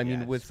 like I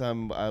mean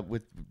Yes.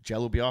 with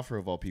Jello Biafra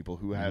of all people,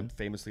 who had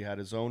famously had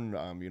his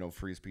own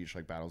free speech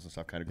like battles and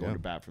stuff, kind of going to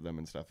bat for them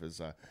and stuff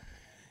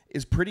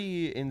is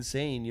pretty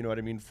insane. You know what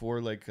I mean? For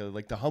like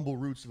the humble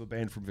roots of a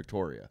band from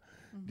Victoria.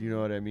 Do you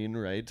know what I mean?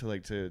 Right?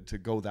 To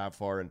go that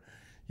far, and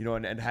you know,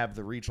 and have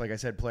the reach, like I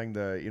said, playing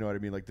the, you know what I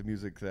mean, like the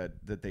music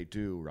that they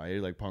do,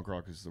 right? Like punk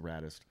rock is the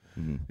raddest,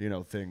 you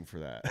know, thing for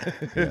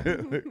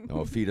that.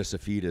 No, Fetus a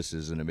Fetus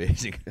is an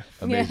amazing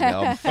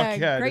album. Fuck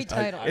yeah, Great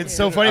title. It's too.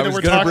 so funny I that was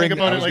we're gonna talking bring-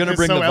 about I it was like gonna this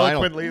bring so the vinyl.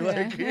 eloquently.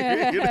 Like, you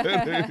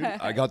know?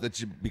 I got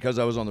because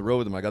I was on the road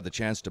with them. I got the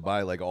chance to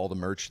buy like all the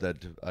merch that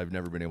I've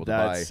never been able to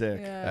buy. That's sick.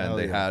 Yeah. And Hell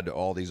they yeah. had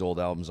all these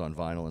old albums on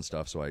vinyl and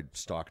stuff, so I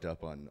stocked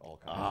up on all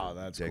kinds of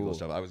that's Dayglow cool.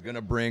 stuff. I was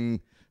gonna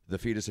bring the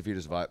Fetus a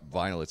Fetus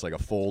vinyl. It's like a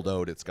fold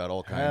out. It's got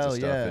all kinds Hell of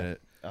stuff yeah. in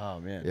it. Oh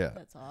man. Yeah.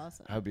 That's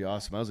awesome. That'd be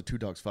awesome. I was a Two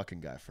Dogs fucking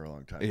guy for a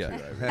long time. Yeah.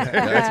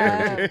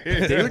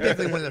 Too. They were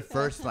definitely one of the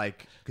first,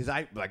 like, because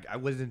I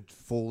wasn't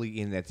fully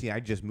in that scene. I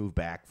just moved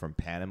back from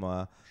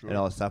Panama and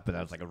all that stuff, but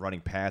I was like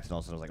running pads, and all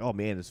of a sudden I was like, oh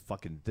man,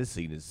 this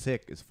scene is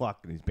sick as fuck,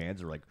 and these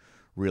bands are like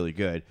really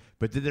good.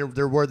 But then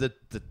there were the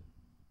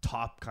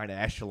top kind of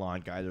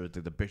echelon guys. There was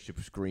the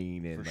Bishop's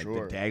Green and For like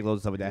sure. the Dayglow and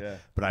stuff like that. Yeah.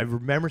 But I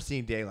remember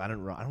seeing Dayglow. I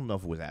don't know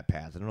if it was at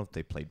Pads. I don't know if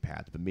they played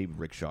Pads, but maybe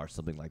Rickshaw or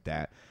something like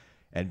that,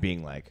 and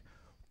being like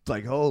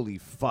holy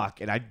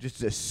fuck. And I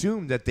just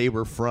assumed that they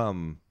were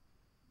from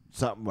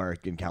somewhere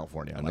in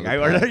California. Like, you know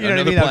what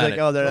I mean? I was like,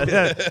 oh,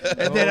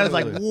 and then I was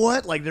like,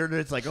 what? Like,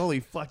 it's like, holy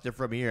fuck, they're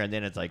from here. And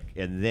then it's like,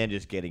 and then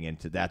just getting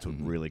into that's what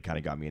really kind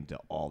of got me into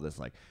all this.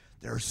 Like,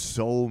 there are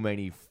so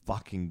many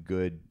fucking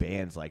good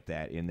bands like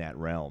that in that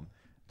realm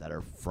that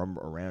are from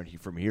around here,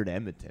 from here to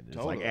Edmonton.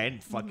 It's like,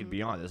 and fucking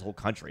beyond. This whole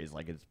country is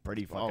like, it's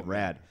pretty fucking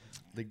rad.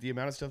 Like the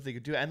amount of stuff they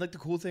could do, and like the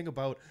cool thing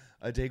about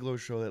a Dayglow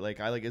show that like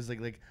I like is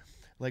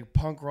like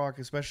punk rock,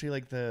 especially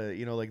like the,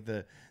 you know, like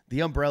the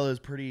umbrella is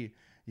pretty,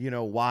 you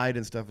know, wide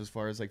and stuff as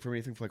far as like from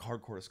anything from like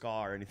hardcore to ska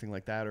or anything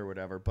like that or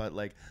whatever. But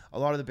like a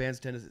lot of the bands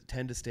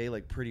tend to stay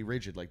like pretty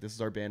rigid. Like, this is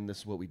our band, this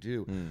is what we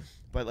do.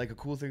 But like a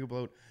cool thing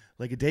about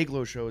like a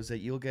Dayglow show is that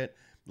you'll get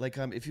like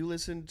if you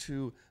listen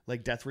to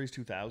like Death Race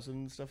 2000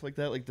 and stuff like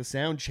that, like the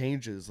sound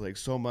changes like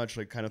so much,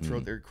 like kind of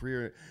throughout their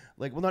career.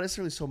 Like, well, not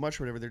necessarily so much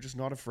or whatever. They're just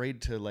not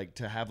afraid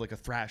to have like a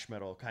thrash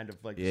metal kind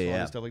of like song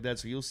and stuff like that.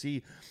 So you'll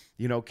see,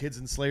 you know, kids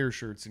in Slayer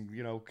shirts and,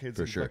 you know, kids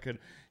in fucking,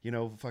 you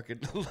know,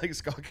 fucking like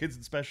ska kids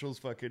and specials,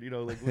 fucking, you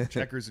know, like with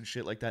checkers and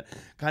shit like that,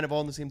 kind of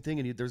all in the same thing.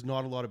 And there's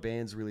not a lot of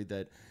bands really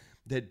that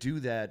do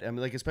that. I mean,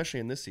 like,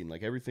 especially in this scene,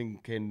 like everything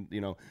can, you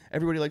know,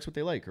 everybody likes what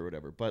they like or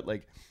whatever. But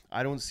like,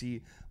 I don't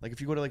see, like,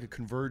 if you go to like a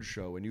Converge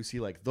show and you see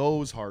like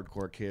those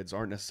hardcore kids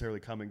aren't necessarily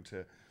coming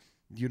to,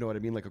 you know what I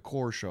mean, like a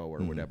core show or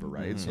whatever,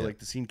 right? So like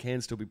the scene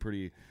can still be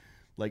pretty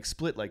like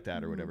split like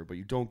that or whatever, but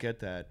you don't get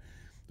that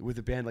with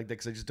a band like that,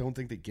 because I just don't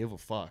think they give a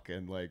fuck.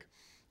 And like,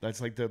 that's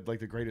like the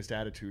greatest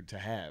attitude to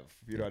have.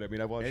 You know what I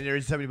mean? I watched. And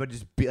there's something about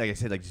just like I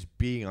said, like just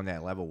being on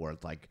that level where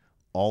it's like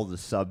all the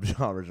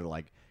subgenres are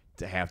like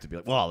to have to be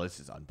like, well, this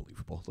is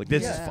unbelievable. Like,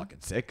 this is fucking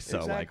sick.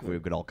 So like we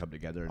could all come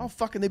together. And oh,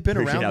 fucking, they've been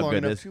appreciate around how long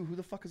good it enough is. too. Who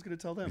the fuck is gonna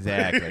tell them?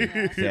 Exactly.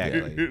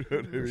 Exactly. You know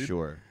what I For mean?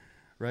 sure.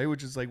 Right,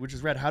 which is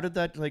rad. How did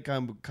that like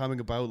coming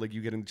about? Like,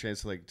 you getting the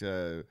chance to like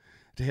to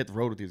hit the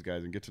road with these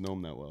guys and get to know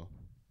them that well?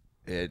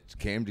 It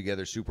came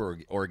together super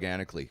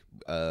organically.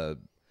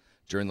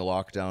 During the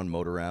lockdown,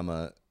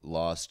 Motorama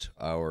lost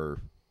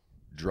our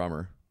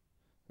drummer.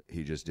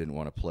 He just didn't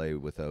want to play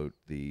without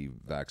the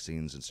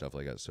vaccines and stuff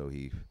like that, so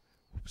he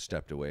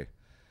stepped away.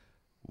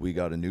 We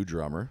got a new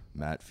drummer,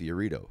 Matt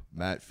Fiorito.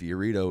 Matt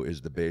Fiorito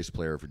is the bass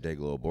player for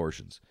Dayglow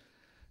Abortions.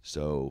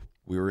 So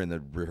we were in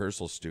the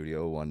rehearsal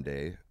studio one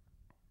day,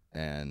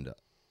 and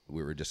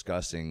we were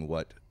discussing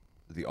what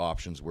the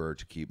options were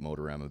to keep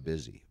Motorama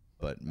busy.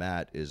 But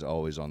Matt is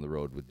always on the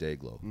road with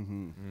Dayglow.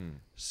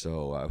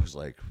 So I was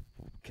like,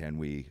 can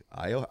we...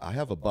 I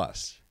have a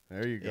bus.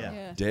 There you go.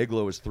 Yeah.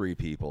 Dayglow is 3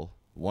 people.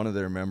 One of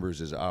their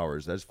members is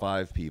ours. That's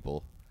 5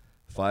 people.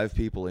 5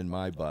 people in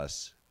my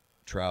bus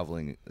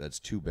traveling. That's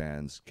 2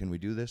 bands. Can we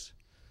do this?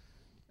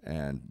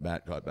 And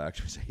Matt got back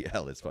to me and said, yeah,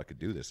 let's fucking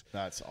do this.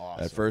 That's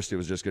awesome. At first, it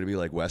was just going to be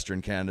like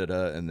Western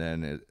Canada, and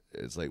then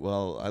it's like,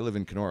 well, I live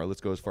in Kenora. Let's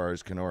go as far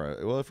as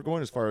Kenora. Well, if we're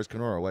going as far as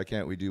Kenora, why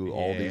can't we do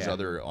all these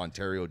other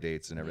Ontario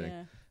dates and everything?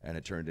 Yeah. And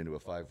it turned into a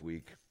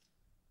 5-week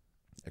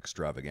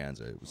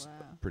extravaganza. It was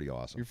pretty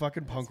awesome. You're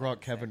fucking punk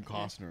rock Kevin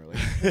Costner. Like,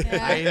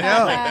 I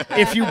know.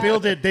 if you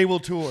build it, they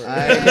will tour.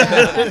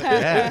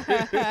 Yeah.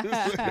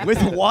 With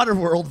a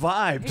Waterworld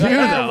vibe too,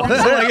 though.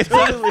 Like,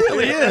 it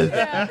really is.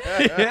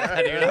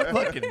 Yeah, dude, I'm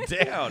fucking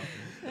down.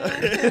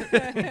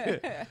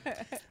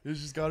 It's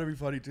just gotta be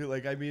funny too.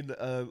 Like, I mean,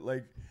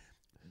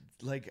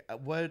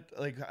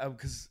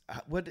 because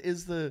what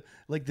is the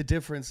like the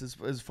difference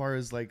as far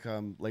as like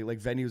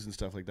venues and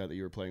stuff like that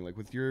you were playing? Like,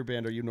 with your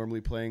band, are you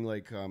normally playing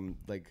like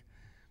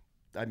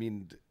I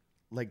mean,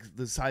 like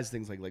the size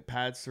things like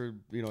Pats, or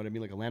you know what I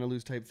mean, like a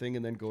Lanaloos type thing,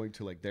 and then going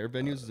to like their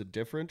venues? Is it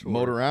different? Or?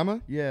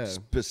 Motorama? Yeah.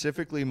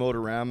 Specifically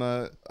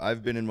Motorama.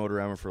 I've been in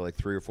Motorama for like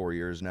 3 or 4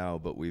 years now,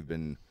 but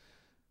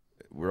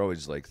we're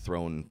always like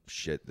throwing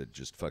shit that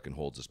just fucking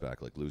holds us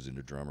back, like losing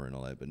a drummer and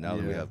all that. But now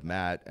that we have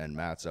Matt, and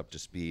Matt's up to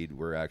speed,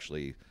 we're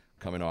actually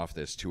coming off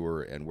this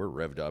tour and we're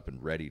revved up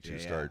and ready to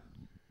start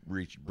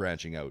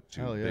branching out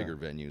to bigger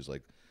venues.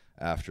 Like,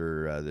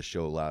 after the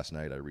show last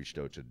night, I reached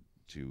out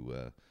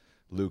to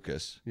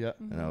Lucas. Yeah.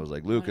 And I was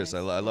like, Lucas,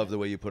 nice. I love the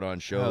way you put on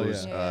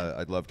shows. yeah. Yeah.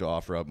 I'd love to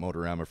offer up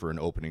Motorama for an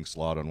opening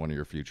slot on one of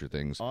your future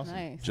things. Awesome.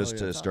 Nice. Just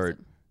to That's start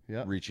awesome.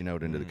 Yeah. reaching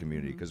out into the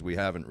community, because we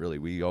haven't really.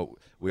 We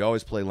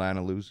always play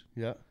Lanaloo's.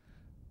 Yeah.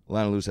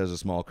 Lanaloo's has a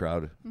small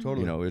crowd.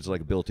 Totally. You know, it's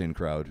like a built-in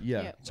crowd.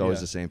 Yeah. Yep. It's always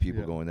Yeah. the same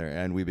people Yeah. going there,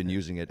 and we've been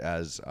using it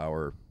as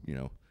our,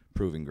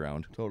 proving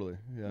ground, Totally.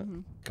 Yeah.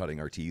 cutting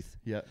our teeth.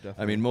 Yeah.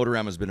 Definitely. I mean,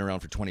 Motorama's been around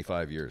for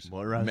 25 years.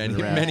 Motorama's many,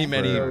 been around many,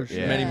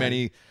 for-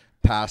 many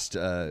past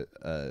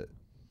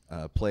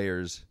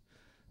players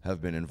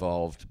have been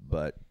involved,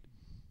 but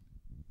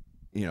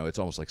it's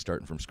almost like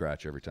starting from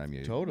scratch every time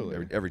you.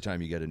 Totally. Every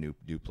time you get a new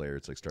player,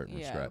 it's like starting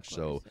from Yeah, scratch. of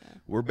course, So yeah.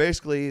 we're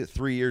basically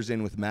 3 years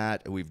in with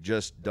Matt. We've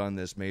just done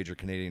this major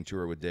Canadian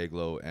tour with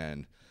Dayglow,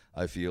 and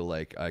I feel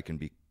like I can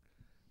be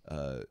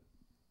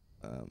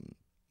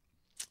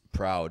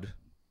proud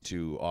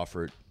to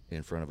offer it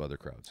in front of other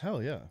crowds.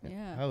 Hell yeah.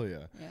 Yeah. Hell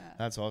yeah. Yeah.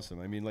 That's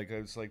awesome. I mean, like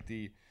it's like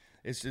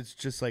it's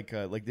just like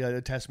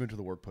the testament to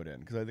the work put in,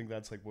 because I think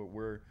that's like what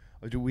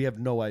we have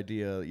no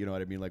idea, you know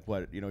what I mean, like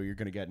what you're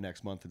gonna get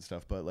next month and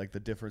stuff, but like the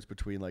difference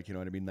between, like, you know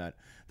what I mean,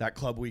 that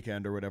club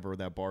weekend or whatever, or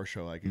that bar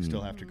show, like you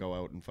still have to go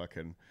out and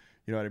fucking,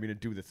 you know what I mean, and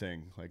do the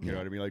thing, like, you know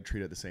what I mean, like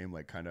treat it the same,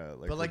 like kind of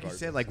like. But like you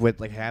said, regardless. like with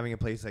like having a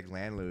place like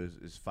Landloo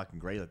is fucking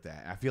great like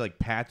that. I feel like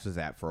Pat's was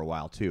that for a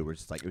while too. Where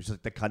it's like it was just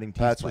like the cutting teeth.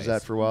 Pat's place.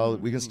 was that for a while.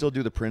 We can still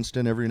do the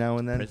Princeton every now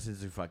and then.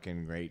 Princeton's are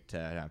fucking great.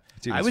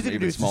 It's even- I was even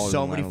introduced to smaller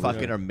so than many Landloo.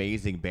 fucking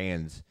amazing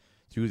bands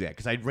through that,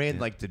 because I ran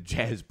like the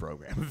jazz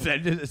program.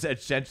 That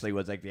essentially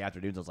was like the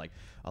afternoons. I was like,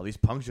 oh, these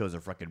punk shows are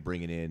fucking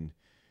bringing in. I'm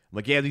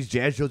like, yeah, these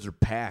jazz shows are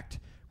packed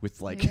with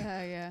like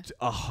Yeah.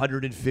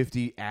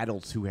 150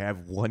 adults who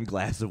have one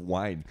glass of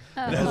wine.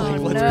 And I was Oh,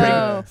 like,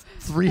 let's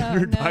no. bring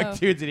 300 Oh, no. punk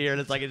dudes in here, and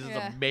it's like it's just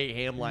Yeah. a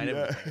mayhem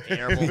lineup. It's like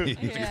terrible.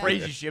 It's a Yeah.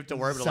 crazy shift to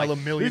work. But Sell like,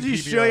 a million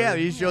these PBRs. shows, yeah,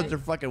 these shows are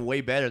fucking way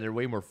better. They're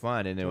way more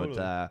fun, and it was,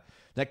 Totally.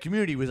 that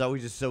community was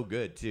always just so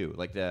good too.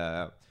 Like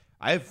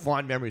I have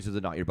fond memories of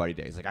the Not Your Buddy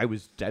days. Like I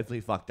was definitely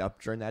fucked up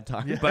during that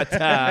time, but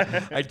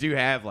I do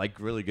have like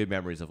really good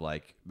memories of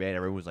like, man,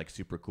 everyone was like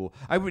super cool.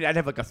 I'd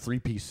have like a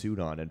 3-piece suit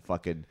on and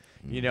fucking,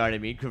 you know what I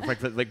mean?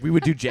 Like we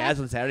would do jazz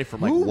on Saturday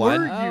from like Who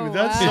one. were you? Oh,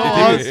 That's so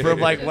wow. awesome. From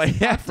like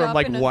from Up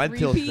like in a 1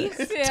 till 6.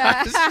 three-piece?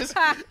 Yeah.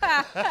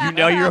 You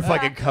know you're a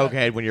fucking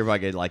cokehead when you're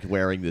fucking like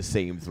wearing the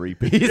same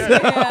 3-piece.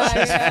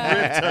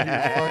 Yeah.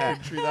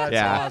 That's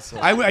Yeah, awesome.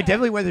 I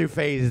definitely went through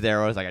phases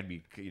there. I was like,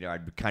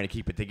 I'd kind of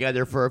keep it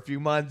together for a few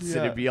months, and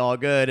Yeah. it'd be all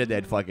good, and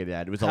then fucking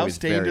it was How always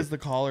stained very. is the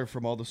collar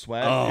from all the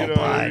sweat? Oh, you know what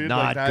I but mean?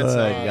 not Like, that's good.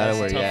 a- You gotta that's a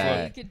wear- tough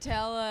yeah. look. You could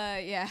tell,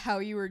 how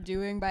you were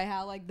doing by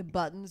how like the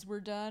buttons were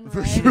done.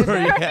 For right? sure,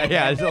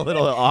 yeah, it's a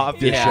little off,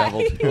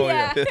 Disheveled. Oh,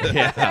 yeah.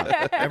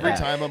 yeah. Every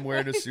time I'm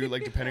wearing a suit,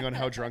 like depending on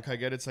how drunk I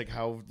get, it's like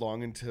how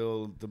long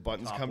until the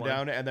buttons Top come one.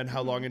 down, and then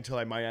how long until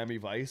I Miami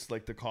Vice,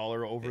 like the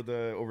collar over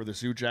the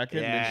suit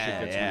jacket. and then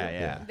shit gets real.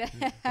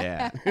 Yeah.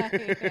 Yeah.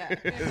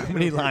 How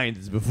many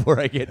lines before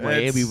I get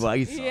Miami It's-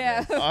 Vice? on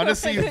Yeah. it?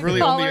 Honestly, The really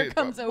collar only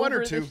comes one or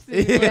over two.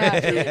 the suit,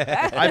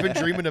 yeah. I've been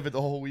dreaming of it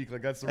the whole week.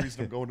 Like that's the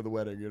reason I'm going to the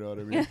wedding. You know what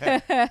I mean?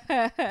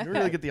 I don't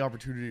really get the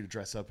opportunity to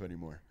dress up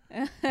anymore.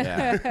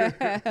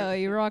 Yeah. Oh,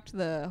 you rocked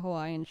the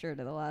Hawaiian shirt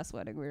at the last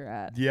wedding we were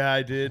at. Yeah,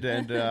 I did,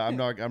 and I'm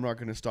not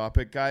going to stop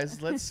it,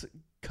 guys. Let's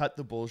cut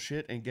the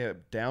bullshit and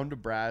get down to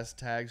brass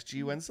tags.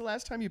 Gee, when's the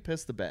last time you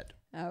pissed the bed?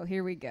 Oh,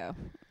 here we go.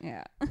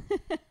 Yeah.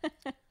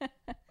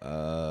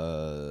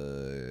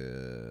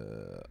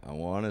 I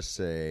want to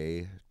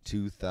say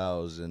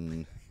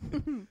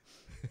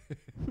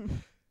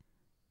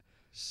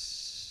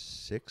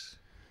 2006.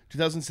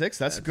 2006.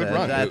 That's a good That's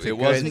run. that's it a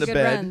wasn't good- the That's a good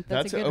bed. run.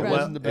 That's a It good run.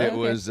 wasn't the bed.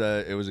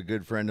 It was a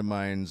good friend of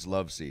mine's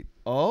love seat.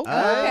 Oh,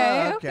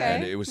 Okay, okay.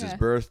 And okay. it was his Yeah.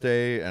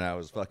 birthday, and I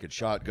was fucking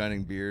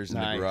shotgunning beers in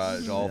Nice. the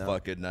garage all Yeah.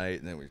 fucking night,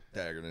 and then we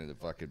staggered into the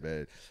fucking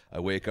bed. I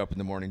wake up in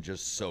the morning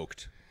just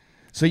soaked.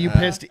 so you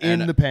pissed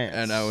in and, the pants,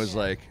 and I was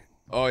like,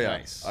 oh yeah.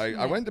 Nice.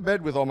 I went to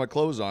bed with all my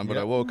clothes on, but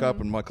Yep. I woke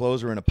up and my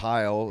clothes were in a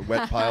pile,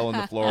 wet pile on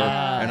the floor,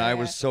 and I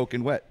was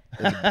soaking wet.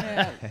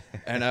 Yeah.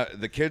 And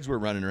the kids were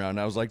running around, and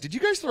I was like, did you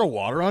guys throw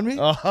water on me?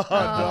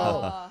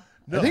 Oh.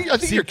 I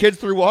think your kids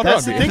threw water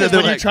that's on the me. thing is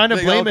They're when you're trying to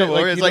they all blame it, come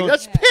over, like, it's you like, know-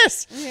 that's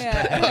piss.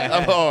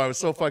 Yeah. Oh, I was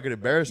so fucking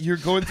embarrassed. you're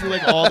going through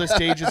like all the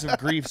stages of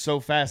grief so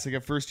fast. Like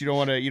at first you don't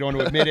want to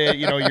admit it.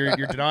 You know, you're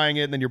denying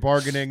it, and then you're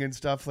bargaining and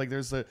stuff. Like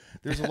there's a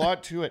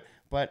lot to it.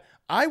 But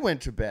I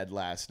went to bed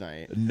last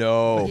night.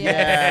 No.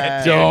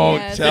 Yes. Don't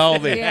Yes. tell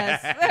me.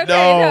 Yes. Okay,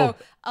 No.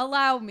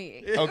 Allow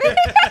me. Okay.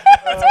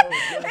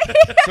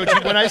 So gee,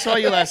 when I saw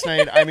you last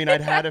night, I mean,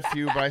 I'd had a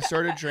few, but I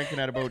started drinking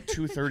at about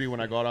 2:30 when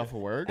I got off of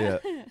work. Yeah.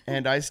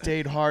 And I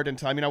stayed hard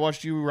until, I mean, I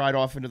watched you ride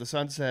off into the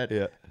sunset.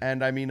 Yeah.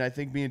 And I mean, I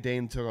think me and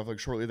Dane took off like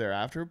shortly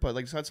thereafter, but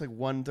like, so that's like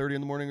 1:30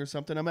 in the morning or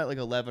something. I'm at like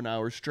 11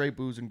 hours straight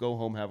booze and go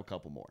home, have a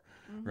couple more.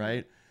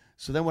 Right.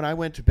 So then when I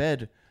went to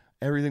bed,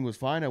 everything was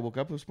fine. I woke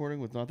up this morning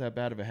with not that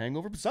bad of a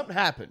hangover, but something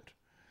happened.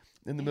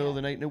 in the middle of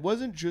the night, and it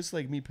wasn't just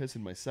like me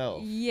pissing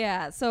myself.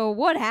 Yeah. So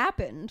what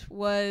happened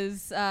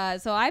was,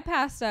 so I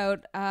passed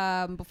out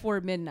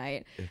before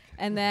midnight,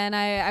 and then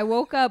I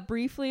woke up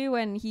briefly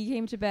when he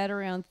came to bed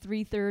around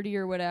 3:30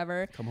 or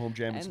whatever. Come home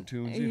jamming some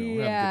tunes, Yeah, have a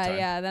good time.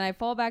 yeah. Then I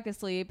fall back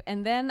asleep,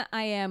 and then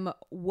I am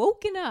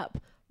woken up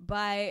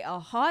by a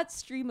hot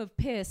stream of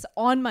piss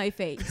on my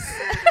face.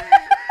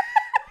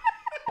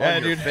 Yeah,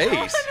 On your dude.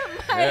 face.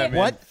 My Yeah, man.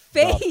 What?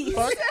 face.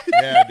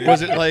 Yeah, dude.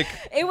 Was it like?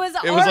 It was.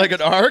 It was like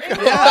an arc.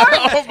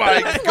 Oh my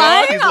He was god!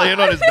 lying He's laying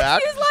on his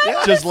back. He was lying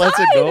on Just his lets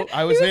it side. go.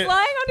 I was he was in-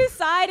 lying on his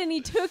side, and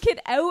he took it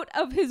out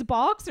of his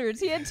boxers.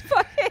 He had to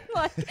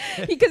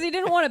fucking because he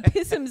didn't want to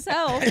piss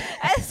himself.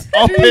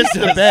 I'll piss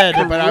the bed,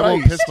 but I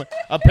won't Christ. piss my.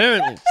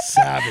 Apparently,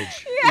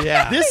 savage.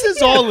 Yeah. This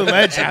is all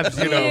alleged.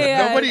 You know,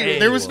 Yeah. nobody.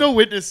 There was no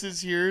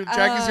witnesses here.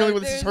 Jackie's the only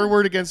one. This is her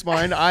word against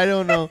mine. I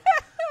don't know.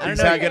 I don't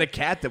know. You got a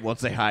cat that won't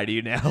say hi to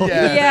you now.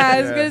 Yeah. Yeah,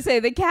 I was Yeah. gonna say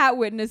the cat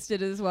witnessed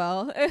it as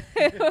well.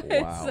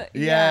 Wow.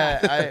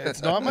 Yeah,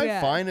 it's not my Yeah.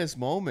 finest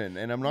moment,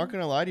 and I'm not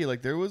gonna lie to you.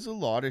 Like there was a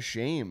lot of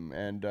shame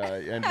and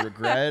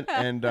regret,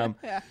 and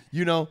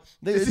you know,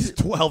 This is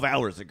 12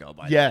 hours ago,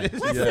 by the yeah, way.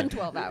 Less yeah. than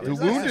 12 hours. The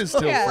wound is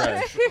still Yeah.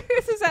 fresh.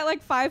 This is at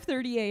like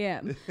 5:30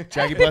 a.m.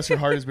 Jackie, bless her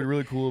heart, has been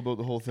really cool about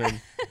the whole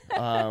thing.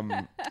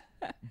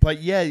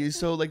 But yeah,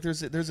 so like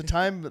there's a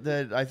time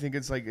that I think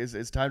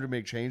it's time to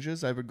make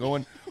changes. I've been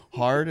going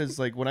hard as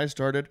like when I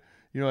started,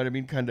 you know what I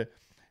mean, kind of,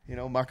 you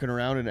know, mucking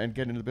around and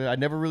getting into the bit. I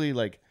never really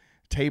like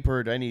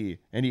tapered any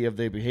of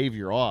the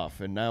behavior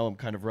off, and now I'm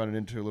kind of running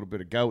into a little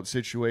bit of gout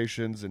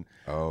situations and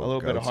a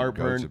little bit of gout's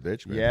heartburn. a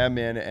bitch, man. Yeah,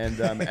 man,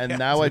 and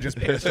now I just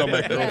pissed on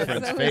my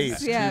girlfriend's so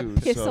face yeah, too.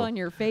 piss so. on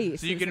your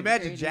face. So you can isn't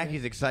imagine very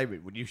Jackie's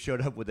excitement when you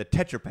showed up with a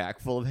Tetra Pack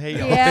full of hay.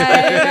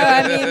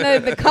 Yeah, I mean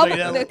the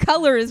that. the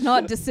color is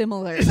not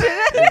dissimilar. Just The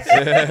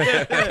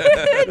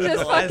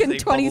last fucking thing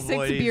 26 Bubble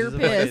Boy beer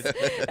needs piss. is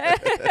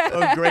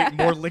oh, great,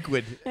 more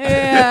liquid.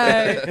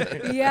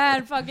 Yeah,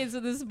 and fucking so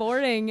this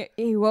morning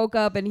he woke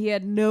up and he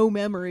had no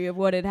memory of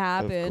what had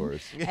happened.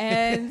 course.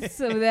 And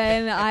so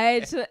then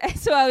I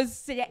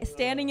was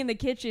standing in the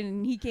kitchen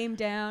and he came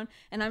down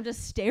and I'm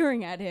just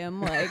staring at him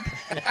like,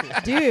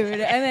 dude.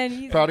 And then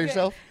he's Proud of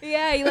yourself?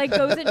 Yeah, he like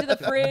goes into the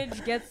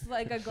fridge, gets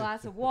like a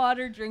glass of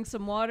water, drinks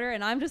some water,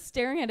 and I'm just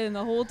staring at him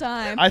the whole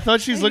time. I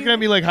thought she's looking at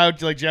me like, how,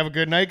 like, do you have a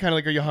good night? Kind of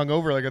like, are you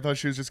hungover? Like, I thought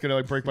she was just gonna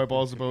like break my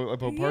balls about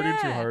partying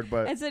too hard.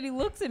 But and so he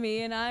looks at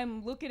me and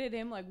I'm looking at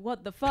him like,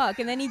 what the fuck?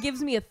 And then he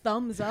gives me a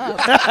thumbs up.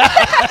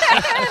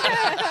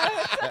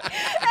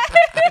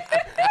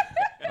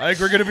 I think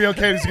we're gonna be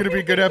okay. This is gonna be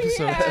a good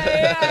episode.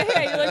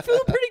 Yeah. You're like,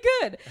 feeling pretty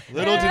good.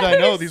 Little did I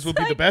know these will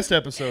be the best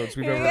episodes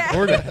we've ever Yeah.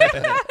 recorded.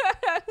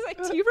 I was like,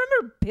 do you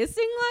remember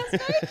pissing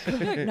last night? I'm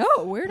like, no,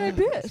 where'd I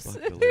piss?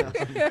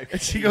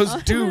 And she goes,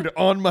 dude,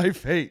 on my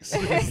face.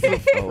 It's the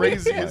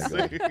craziest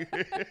my thing.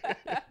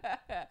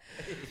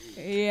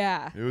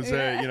 Yeah. It was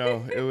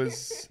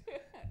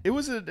it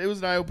was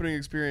an eye-opening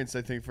experience,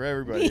 I think, for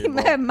everybody.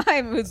 involved.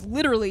 Mine was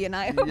literally an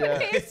eye-opening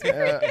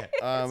experience.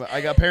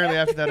 I got apparently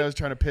after that I was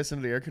trying to piss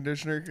into the air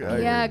conditioner.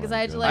 Yeah, because I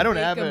had to like I don't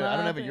wake have him I don't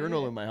up have a and-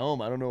 urinal in my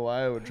home. I don't know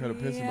why I would try to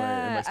piss in my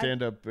Yeah,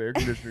 stand-up air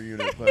conditioner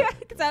unit. But Yeah,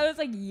 because I was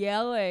like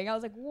yelling. I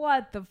was like,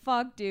 what the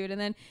fuck, dude? And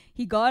then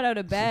he got out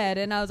of bed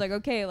and I was like,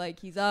 okay, like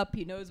he's up.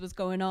 He knows what's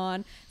going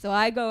on. So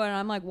I go and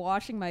I'm like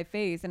washing my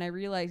face and I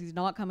realize he's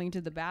not coming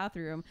to the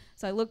bathroom.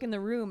 So I look in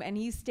the room and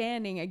he's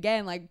standing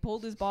again, like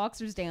pulled his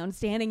boxers down,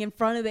 standing in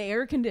front of the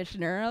air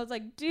conditioner. And I was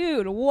like,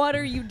 dude, what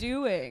are you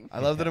doing? I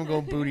love that I'm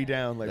going booty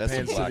down, like That's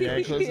pants some to the black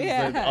ankles. It's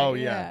Yeah, like, oh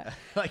yeah.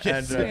 Like,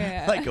 And,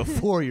 like a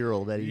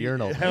 4-year-old at a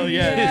urinal. Hell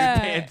yeah. Yeah.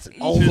 Pants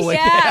all the way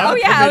Yeah. down. Oh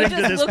yeah. I was committing to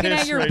just this looking at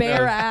piss your right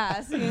bare now.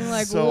 ass, being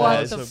like, So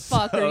what the awesome.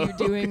 fuck are you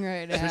doing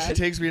right So now? she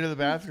takes me into the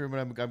bathroom,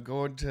 and I'm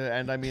going to,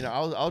 and I mean,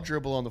 I'll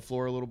dribble on the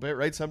floor a little bit,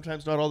 right?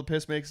 Sometimes not all the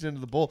piss makes it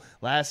into the bowl.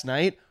 Last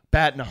night,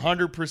 batting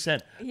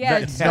 100%. Yeah,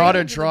 That's straight not a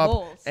into the drop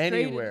bowl, straight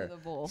anywhere. into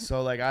the bowl.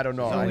 So like, I don't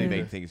know. It's I only need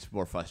make to- things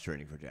more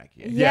frustrating for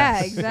Jackie. Yeah,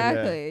 Yes.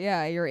 exactly.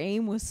 Yeah, your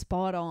aim was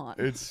spot on.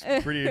 It's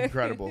pretty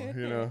incredible,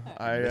 you know.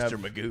 I have Mr.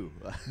 Magoo.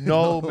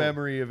 no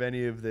memory of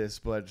any of this,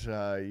 but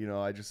you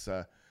know, I just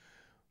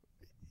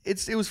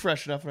it was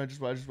fresh enough, and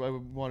I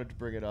wanted to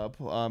bring it up.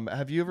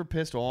 Have you ever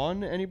pissed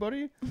on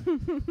anybody?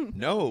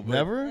 No, but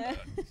Never.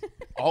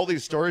 all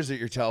these stories that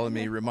you're telling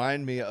me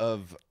remind me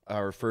of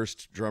our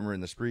first drummer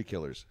in the Spree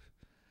Killers.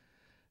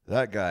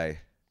 That guy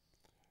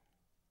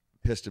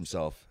pissed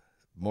himself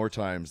more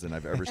times than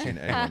I've ever seen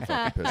anyone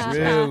fucking piss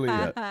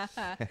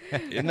himself.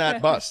 Really? In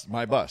that bus,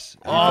 my bus.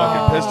 He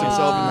fucking pissed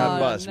himself in that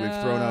bus. no.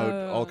 We've thrown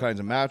out all kinds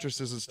of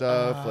mattresses and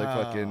stuff, like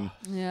fucking.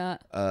 Yeah.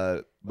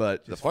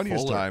 But the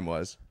funniest fuller. time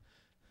was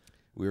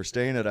we were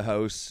staying at a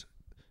house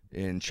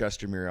in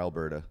Chestermere,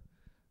 Alberta.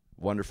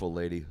 Wonderful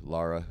lady,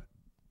 Laura.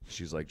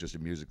 She's like just a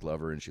music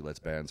lover, and she lets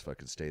bands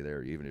fucking stay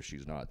there even if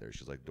she's not there.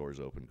 She's like, doors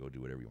open, go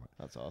do whatever you want.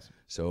 That's awesome.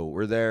 So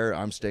we're there.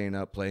 I'm staying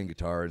up playing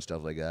guitar and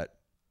stuff like that.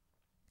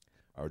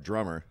 Our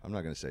drummer, I'm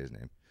not going to say his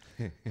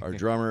name. Our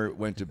drummer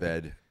went to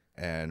bed,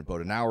 and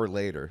about an hour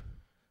later,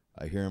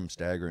 I hear him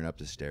staggering up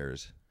the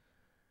stairs.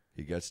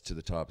 He gets to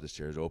the top of the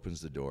stairs,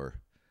 opens the door,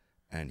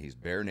 and he's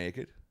bare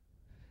naked.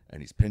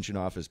 And he's pinching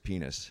off his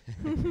penis,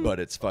 but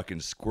it's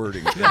fucking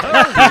squirting. 3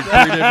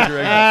 different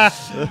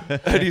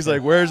directions. And he's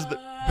like, "Where's the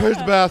bathroom? Where's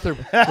the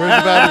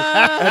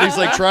bathroom?" And he's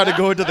like trying to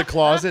go into the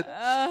closet.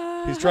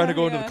 He's trying to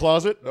go into the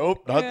closet.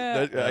 Nope. Not,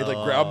 I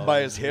like grab him by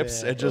his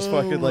hips and just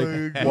fucking like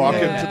walk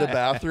him to the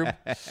bathroom.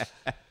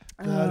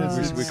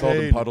 We called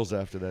them puddles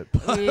after that.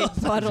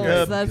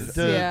 Puddles. That's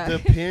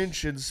the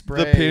pinch and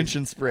spray. The pinch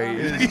and spray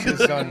is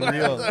just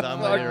unreal.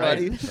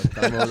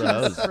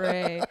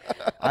 Spray.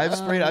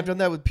 I've done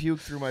that with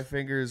puke through my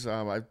fingers.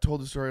 I've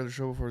told the story on the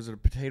show before. It was at a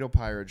Potato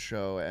Pirate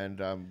show,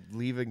 and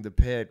leaving the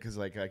pit because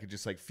like I could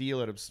just like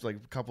feel it. It's like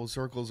a couple of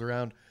circles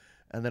around,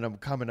 and then I'm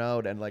coming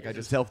out, and like I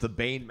just self the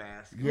Bane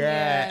mask.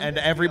 Yeah, and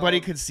everybody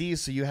could see.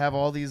 So you have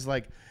all these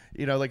like.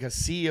 You know, like a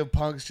sea of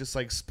punks just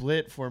like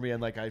split for me, and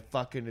like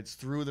it's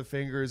through the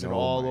fingers and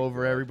all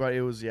over everybody.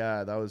 It was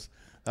that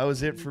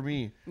was it for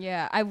me.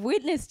 Yeah, I've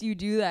witnessed you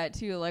do that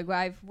too. Like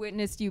I've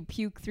witnessed you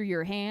puke through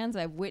your hands.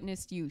 I've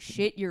witnessed you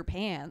shit your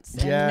pants,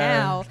 and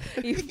now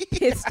you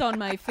pissed on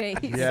my face.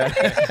 Yeah,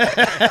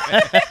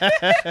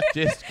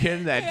 just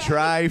getting that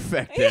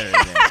trifecta.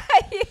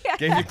 Yeah.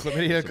 Gave you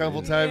chlamydia a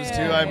couple times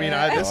too. I mean,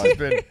 this has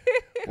been.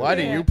 Why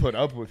do you put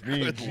up with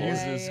me?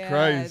 Jesus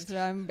Christ.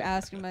 I'm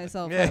asking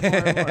myself that more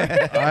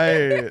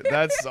and more.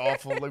 That's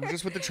awful. Like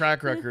just with the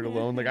track record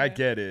alone, like I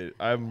get it.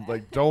 I'm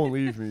like, don't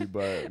leave me,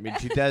 but I mean,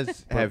 she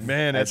does have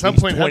at some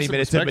point 20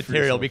 minutes of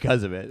material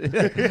because of it.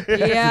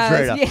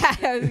 Yeah,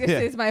 I was gonna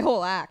say it's my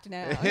whole act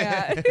now.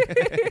 Yeah.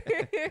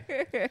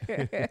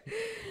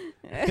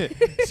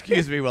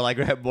 Excuse me while I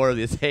grab more of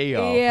this hay,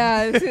 y'all.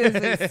 Yeah,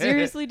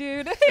 seriously,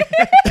 dude.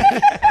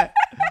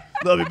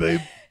 Love you,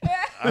 babe.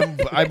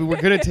 I mean,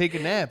 we're gonna take a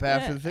nap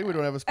after the thing. We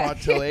don't have a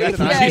spot till 8. She's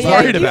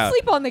worried about. You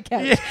sleep on the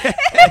couch.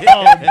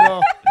 Oh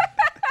no!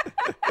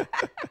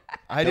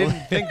 I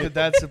didn't think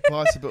that's a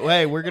possibility.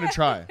 Hey, we're gonna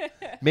try.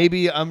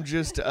 Maybe I'm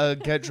just a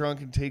get drunk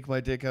and take my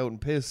dick out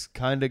and piss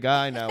kind of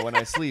guy now when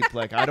I sleep.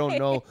 Like I don't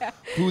know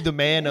who the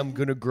man I'm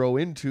gonna grow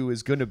into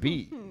is gonna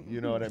be.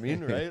 You know what I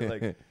mean, right?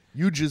 Like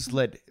you just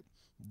let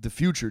the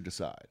future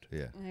decide.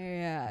 Yeah.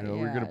 Yeah.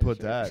 We're gonna put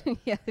that.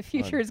 Yeah, the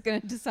future is gonna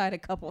decide a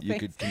couple You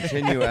things. could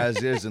continue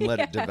as is and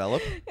let it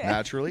develop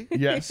naturally.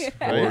 Yes.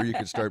 Or you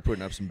could start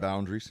putting up some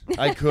boundaries.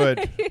 I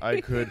could.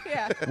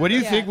 Yeah. What do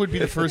you think would be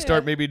the first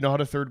start? Maybe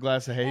not a third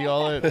glass of hay,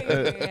 y'all.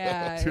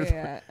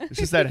 Yeah. It's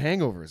just that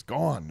hangover is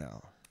gone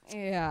now.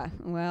 Yeah,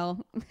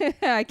 well,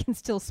 I can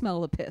still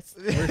smell the piss.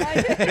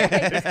 I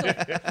can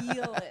still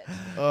feel it.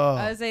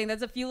 I was saying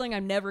that's a feeling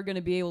I'm never going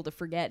to be able to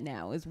forget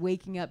now, is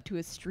waking up to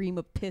a stream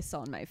of piss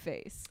on my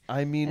face.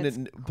 I mean, it's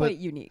quite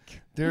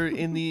unique. They're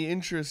in the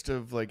interest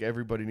of, like,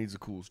 everybody needs a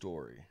cool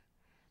story.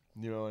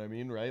 You know what I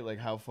mean, right? Like,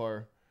 how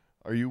far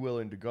are you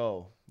willing to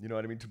go? You know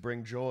what I mean? To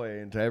bring joy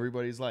into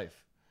everybody's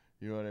life.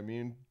 You know what I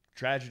mean?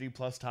 Tragedy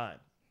plus time.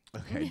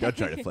 Okay, don't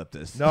try to flip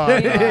this. No,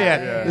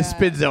 the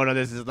spin zone on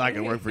this is not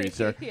going to work for you,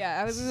 sir.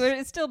 Yeah,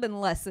 it's still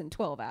been less than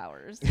 12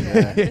 hours.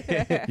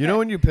 Yeah. You know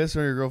when you piss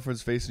on your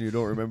girlfriend's face and you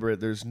don't remember it,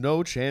 there's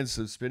no chance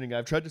of spinning.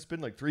 I've tried to spin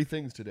like 3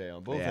 things today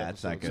on both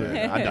episodes. That's not good.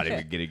 I'm not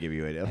even going to give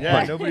you it.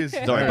 Yeah, nobody's...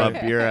 Sorry,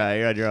 Bump. You're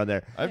on your own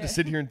there. I have to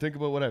sit here and think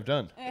about what I've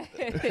done.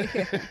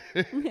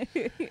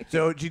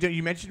 So,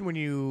 you mentioned when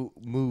you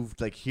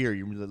moved like here,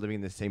 you were living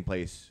in the same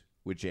place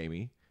with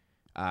Jamie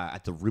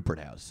at the Rupert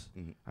House.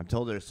 Mm-hmm. I'm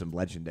told there's some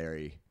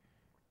legendary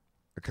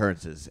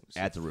occurrences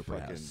at the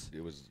Rupert House.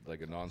 It was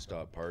like a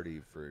nonstop party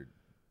for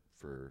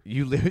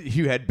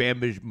you had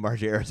Bam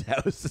Margera's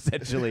house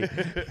essentially.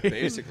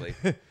 Basically.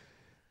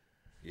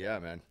 Yeah,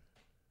 man.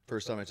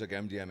 First time I took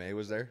MDMA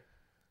was there,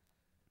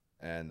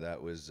 and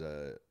that was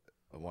a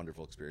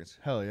wonderful experience.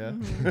 Hell yeah.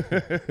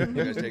 Mm-hmm.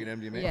 You guys taking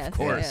MDMA? Yes, of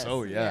course. yes,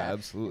 Oh yeah,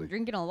 absolutely.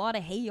 Drinking a lot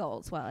of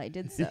hay-alls while I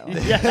did so.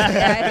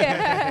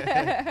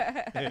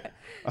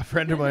 A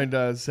friend of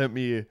mine sent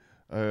me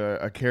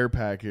a care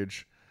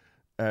package,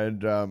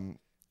 and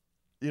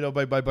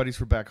my buddies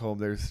were back home.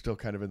 They're still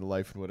kind of in the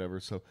life and whatever.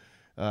 So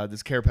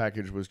this care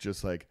package was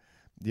just like,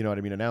 you know what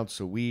I mean, an ounce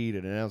of weed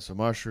and an ounce of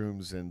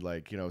mushrooms and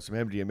like, some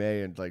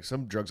MDMA and like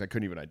some drugs I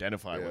couldn't even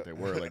identify what they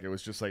were. Like it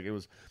was just like it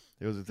was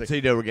a thing. So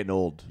you know we're getting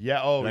old.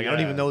 Yeah. Oh, like, yeah. I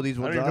don't even know what these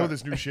ones I don't are. even know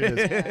this new shit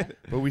is. Yeah.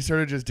 But we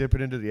started just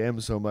dipping into the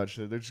M so much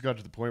that they just got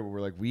to the point where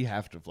we're like, we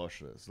have to flush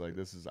this. Like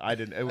this is. I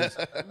didn't. It was.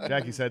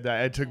 Jackie said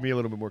that. It took me a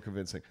little bit more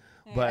convincing,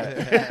 but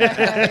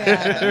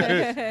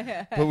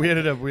but we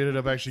ended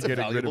up actually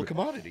getting rid of it.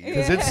 Commodity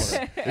Because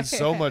it's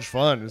so much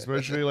fun,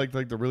 especially like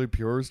the really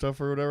pure stuff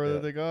or whatever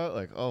that they got.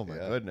 Like, oh my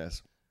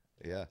goodness.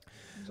 Yeah.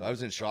 So I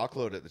was in shock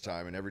load at the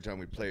time, and every time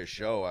we'd play a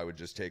show, I would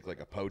just take like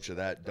a pouch of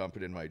that, dump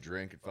it in my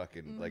drink, and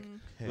fucking like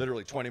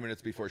literally 20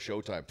 minutes before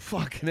showtime.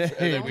 Fucking And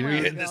then we'd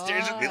be my in the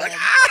stage and be God. like,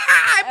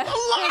 I'm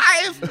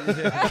alive!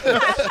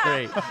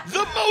 Great.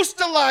 The most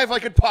alive I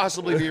could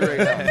possibly be right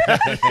now.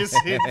 It's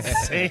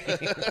insane.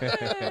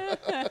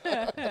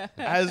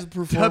 as a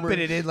performer, dumping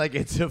it in like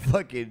it's a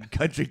fucking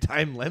Country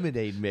Time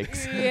lemonade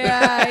mix.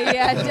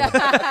 Yeah.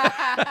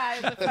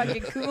 It's a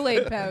fucking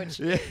Kool-Aid pouch.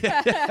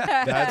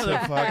 that's a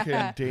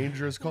fucking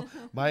dangerous call.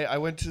 I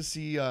went to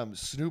see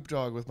Snoop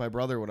Dogg with my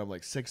brother when I'm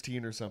like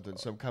 16 or something.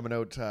 So I'm coming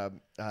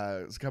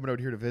out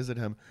here to visit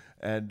him,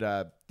 and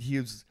he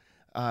was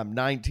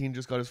 19,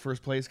 just got his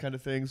first place kind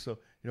of thing. So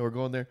we're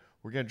going there.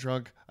 We're getting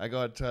drunk.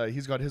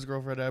 He's got his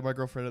girlfriend. I had my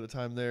girlfriend at the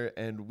time there,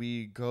 and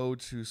we go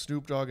to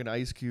Snoop Dogg and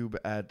Ice Cube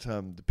at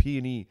the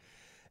P&E.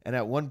 And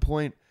at one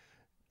point,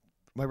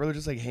 my brother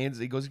just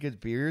he goes to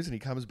get beers, and he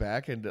comes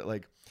back, and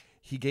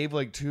he gave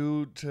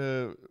 2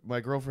 to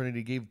my girlfriend, and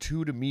he gave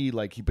 2 to me.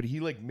 But he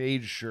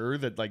made sure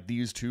that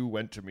these 2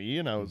 went to me,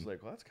 and I was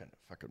like, well, that's kind of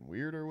fucking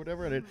weird or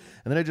whatever. And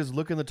then I just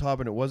look in the top,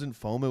 and it wasn't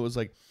foam. It was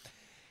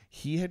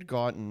he had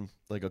gotten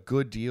a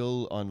good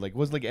deal on it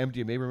wasn't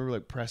MDMA. Remember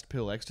pressed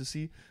pill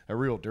ecstasy, a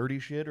real dirty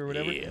shit or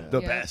whatever. Yeah.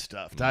 The best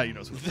stuff. Ty,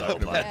 knows what I'm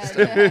talking about.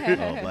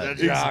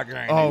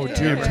 Oh,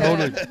 dude,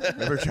 totally.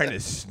 Remember trying to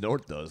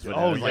snort those? When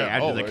Oh, it was, yeah.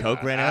 after the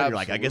coke ran out, you're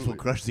like, I guess we'll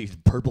crush these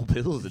purple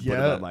pills and put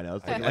them on my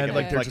nose. And, I'm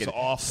they're fucking just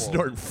awful.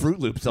 snorting Fruit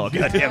Loops all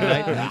goddamn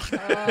night.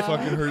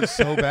 Fucking hurts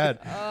so bad.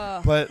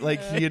 But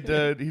he'd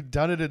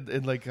done it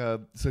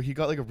in so he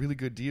got a really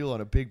good deal on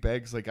a big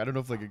bag. 'Cause, I don't know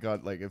if it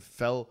got it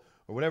fell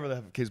or whatever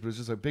the case, but it was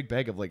just a big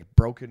bag of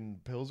broken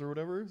pills or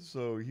whatever.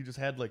 So he just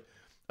had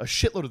a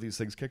shitload of these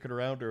things kicking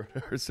around or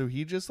whatever. So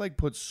he just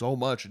put so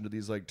much into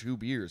these 2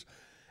 beers,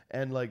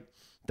 and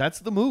that's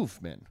the move,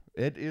 man.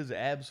 It is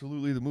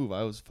absolutely the move.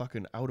 I was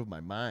fucking out of my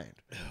mind.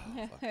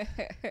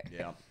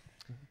 Yeah.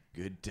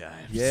 Good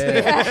times.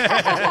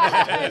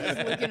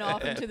 Just looking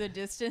off into the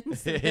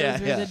distance. Those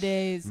were the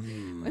days. With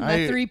my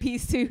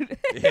 3-piece suit.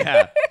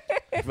 Yeah.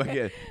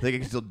 Fucking, they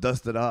can still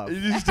dust it off.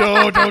 Just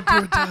don't do it.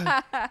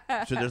 Ty.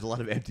 I'm sure there's a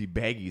lot of empty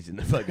baggies in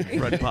the fucking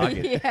front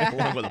pocket,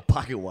 along with a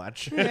pocket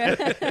watch. You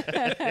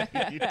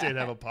did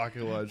have a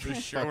pocket watch. For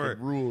sure.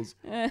 Rules.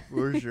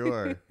 For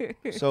sure.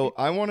 So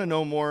I want to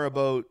know more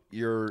about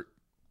your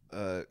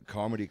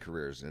comedy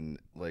careers and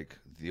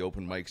the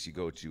open mics you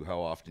go to. How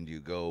often do you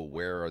go?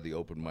 Where are the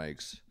open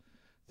mics?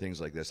 Things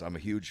like this. I'm a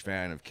huge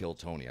fan of Kill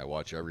Tony. I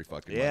watch every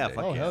fucking Monday.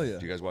 Fuck hell yeah.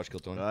 Do you guys watch Kill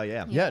Tony? Yeah.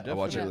 Yeah, I definitely.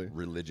 watch it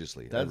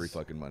religiously every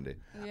fucking Monday.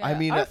 Yeah. I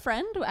mean, our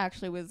friend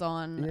actually was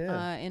on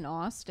Yeah. in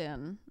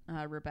Austin.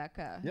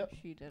 Rebecca. Yep.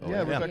 She did.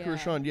 Yeah, it. Rebecca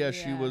Rashawn. Yeah,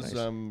 she was.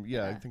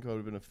 Nice. I think that would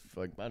have been I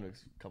don't know,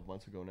 a couple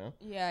months ago now.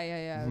 Yeah.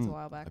 It was a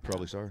while back. I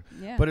probably saw her.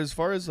 Yeah. But as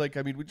far as we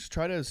just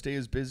try to stay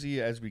as busy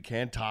as we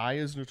can. Ty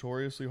is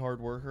notoriously hard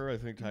worker. I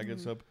think Ty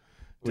gets up.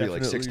 What, are you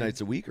 6 definitely-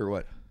 nights a week or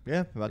what?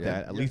 Yeah, about Yeah.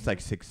 that. At least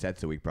 6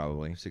 sets a week,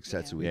 probably. 6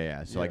 sets a week.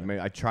 Yeah. So Yeah. maybe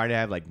I try to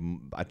have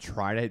I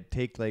try to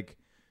take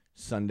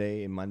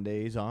Sunday and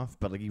Mondays off,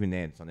 but even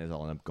then, Sundays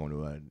I'll end up going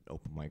to an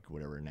open mic or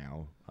whatever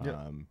now.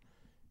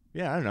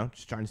 Yeah. I don't know.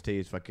 Just trying to stay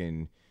as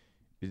fucking.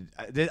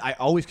 I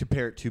always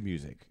compare it to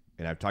music,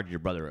 and I've talked to your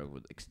brother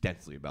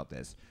extensively about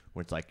this.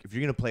 Where it's if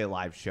you're gonna play a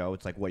live show,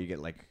 it's what you get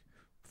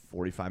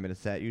 45-minute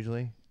set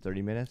usually,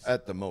 30 minutes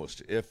At the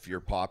most, if you're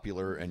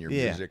popular and your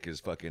music is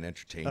fucking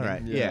entertaining. All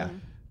right. Yeah. Yeah.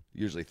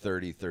 Usually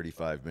 30,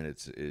 35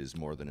 minutes is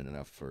more than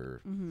enough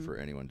for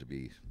anyone to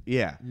be.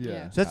 Yeah.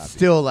 Yeah. So that's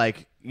still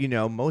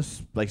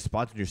most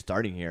spots when you're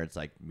starting here, it's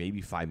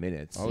maybe 5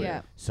 minutes. Oh,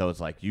 yeah. So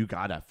it's you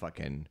gotta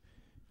fucking.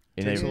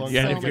 And Takes then, a long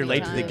and time if to you're get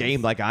late around. to the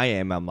game like I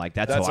am, I'm that's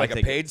That's how like I a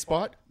think. paid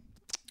spot?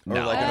 Or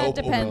No. like It an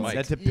open depends. mic?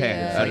 That depends.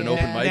 Yeah. At an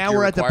open mic, now you're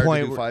we're at the required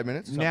point to do 5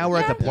 minutes? Now we're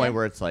at the Yeah. point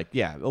where it's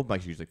open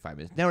mics usually 5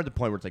 minutes. Now we're at the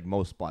point where it's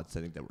most spots I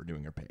think that we're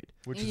doing are paid.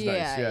 Which is Yeah,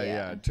 nice. Yeah.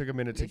 yeah. It took a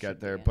minute to They get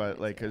should there, be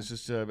but anyways, it's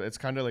just it's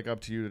kind of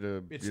up to you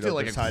to. It's you still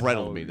know, decide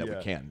incredible how- to me that yeah.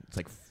 we can. It's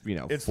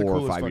It's the 4 or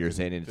coolest 5 years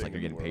fucking in, and it's thing you're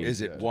in getting the paid. world.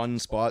 Is it Yeah. one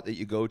spot that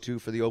you go to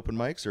for the open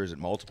mics, or is it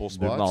multiple There's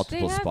spots?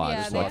 multiple They have- spots.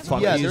 yeah, So they have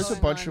Funky's- Yeah, one there's a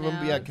going bunch on of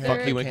them. Yeah, now.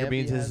 Funky Winker Canby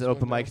Beans has is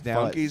open one mics now.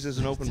 now. Funky's is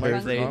an open mic for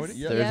Thursdays, comedy?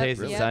 Yeah. Thursdays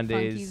Yeah. and Yeah,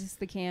 Sundays. Funky's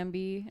the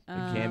Canby.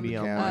 Canby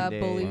on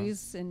Mondays.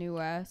 Bullies in New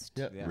West.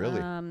 Yeah. Yeah.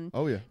 Really?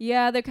 Oh yeah.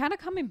 Yeah, they're kind of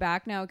coming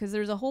back now because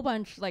there's a whole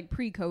bunch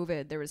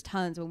pre-COVID. There was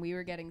tons when we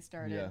were getting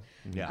started.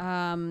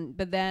 Yeah.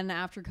 But then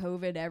after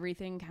COVID,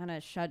 everything kind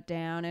of shut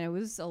down, and it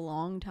was a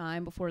long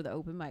time before the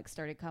open mics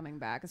started coming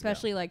back.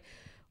 Especially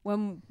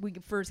when we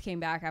first came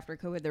back after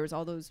COVID, there was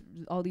all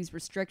these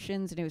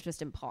restrictions, and it was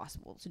just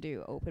impossible to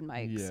do open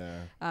mics.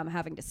 Yeah.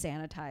 Having to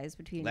sanitize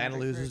between. Lana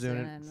every Luz was doing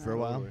person it and, for a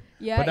while.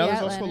 Yeah, But now yeah,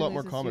 there's also Lana a lot Luz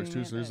more is comics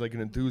doing too. So it, there's but-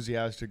 an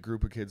enthusiastic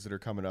group of kids that are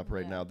coming up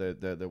right now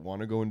that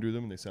want to go and do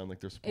them, and they sound like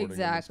they're supporting them and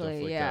Exactly.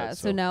 stuff like yeah. that.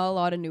 So now a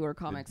lot of newer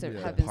comics Yeah.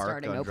 have been Park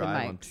starting on open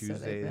Drive mics. on so they've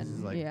Tuesdays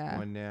is been-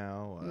 one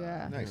now.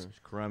 Yeah. Nice.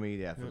 Crummy.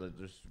 Yeah.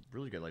 There's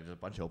really good. There's a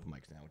bunch of open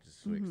mics now, which is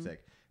really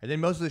sick. And then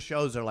most of the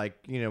shows are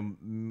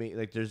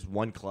there's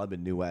one club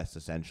in New West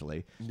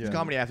essentially. Yeah. There's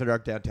Comedy After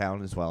Dark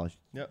downtown as well.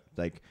 Yep.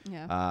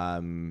 Yeah.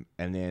 And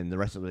then the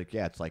rest of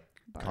it's Bar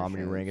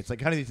Comedy shows. Ring. It's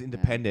kind of these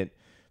independent,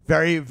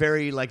 very,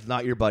 very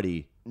not your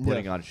buddy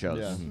putting Yeah. on shows.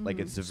 Yeah.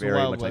 It's a It's very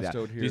Wild much like West that.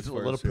 out here These as far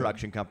little as, yeah.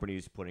 production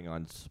companies putting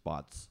on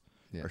spots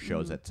Yeah. or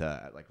shows at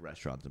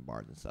restaurants and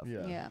bars and stuff.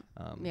 Yeah.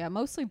 Yeah.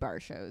 Mostly bar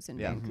shows in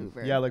Yeah.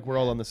 Vancouver. Yeah, we're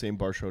all on the same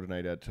bar show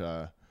tonight at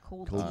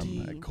cold Cold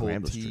tea. tea. Cold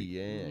Granville tea.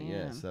 Street.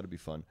 Yeah. So that'd be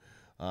fun.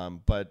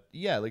 But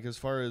yeah, like as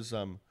far as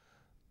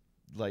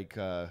like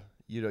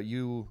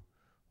you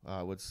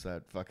what's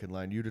that fucking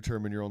line? You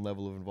determine your own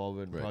level of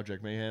involvement in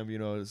Project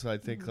Mayhem. So I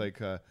think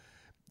like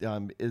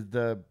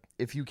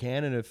if you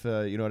can, and if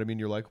you know what I mean,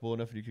 you're likable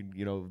enough, and you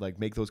can like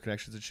make those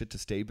connections and shit to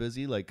stay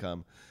busy. Like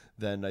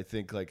then I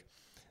think like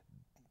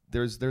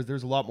there's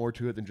a lot more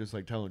to it than just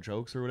like telling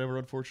jokes or whatever.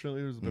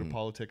 Unfortunately, there's a bit of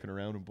politicking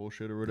around and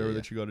bullshit or whatever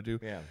that you got to do.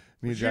 Yeah,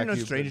 me and you're no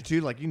Jackie stranger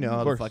to, like,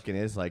 how the fucking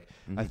is. Like,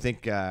 I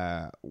think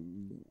I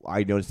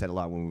noticed that a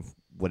lot when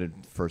it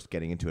first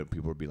getting into it.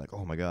 People would be like,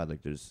 "Oh my god,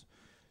 like there's."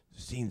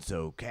 Scene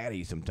so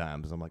catty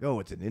sometimes. I'm like, oh,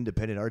 it's an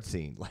independent art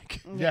scene.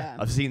 Like, Yeah.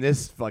 I've seen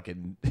this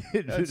fucking.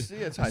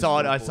 it's I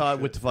saw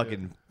it with the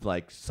fucking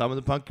like some of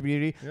the punk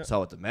community. Yeah. Saw it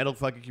with the metal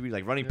fucking community,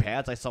 like running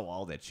paths. I saw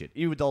all that shit.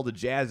 Even with all the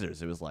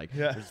jazzers, it was like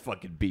there's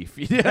fucking beef.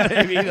 You know what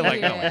I mean? I'm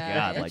like, oh my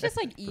god, it's like just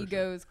like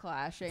egos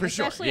clashing, for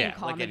sure. especially Yeah, in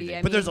comedy. like anything.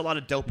 I But there's a mean, lot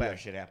of dope ass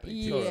shit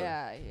happening too.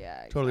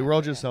 yeah, Totally, we're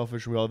all just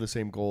selfish. We all have the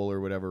same goal or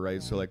whatever,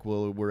 right? So like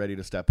we're ready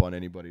to step on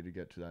anybody to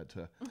get to that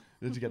to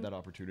get that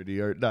opportunity.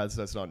 Or that's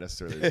not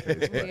necessarily the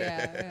case. But,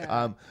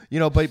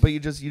 but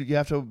you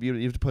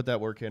have to put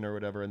that work in or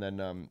whatever. And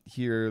then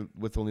here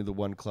with only the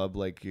one club,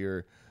 like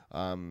you're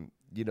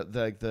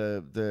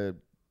the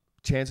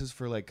chances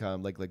for like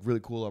really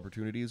cool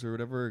opportunities or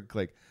whatever,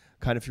 like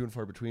kind of few and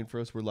far between for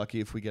us. We're lucky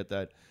if we get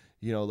that,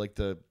 like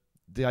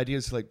the idea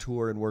is to like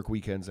tour and work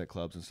weekends at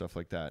clubs and stuff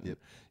like that. Yep.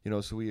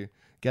 And, so we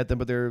get them,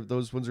 but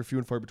those ones are few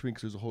and far between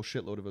because there's a whole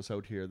shitload of us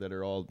out here that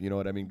are all,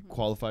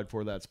 qualified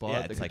for that spot. Yeah,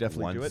 they it's could like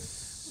definitely do it.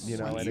 once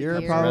And a it year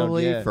comes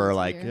probably around, for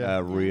like Yeah.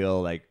 a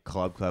real like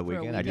club a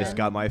weekend. I just weekend.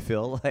 got my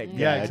fill like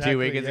exactly. 2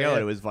 weekends ago,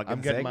 and it was fucking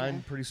I'm getting sick.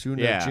 mine pretty soon.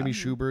 Yeah. Jimmy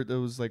Schubert, that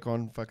was like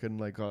on fucking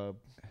like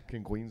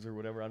King Queens or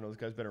whatever. I don't know, this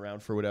guy's been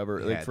around for whatever,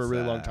 Yeah, like for a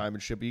really long time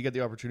and shit. But you get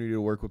the opportunity to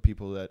work with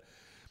people that,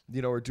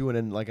 are doing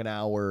in like an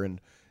hour,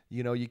 and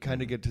you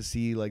kind of get to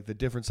see like the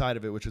different side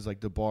of it, which is like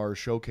the bar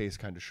showcase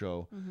kind of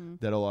show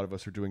that a lot of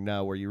us are doing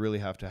now, where you really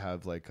have to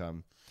have like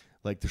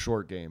the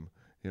short game.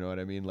 You know what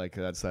I mean? Like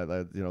that's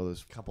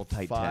those Couple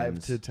tight 5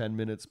 tens. to 10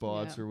 minute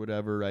spots Yeah. or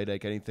whatever, right?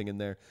 Like anything in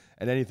there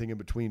and anything in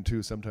between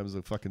too. Sometimes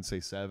they'll fucking say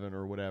 7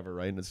 or whatever,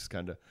 right? And it's just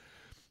kind of,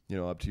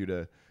 up to you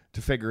to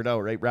figure it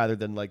out, right? Rather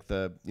than like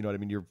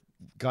you're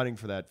gunning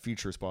for that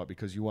feature spot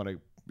because you want to,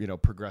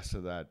 progress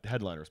to that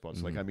headliner spot.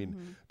 So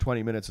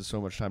 20 minutes is so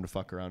much time to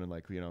fuck around and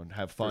like,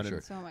 have fun sure.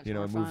 and, So much and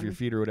more move fun. your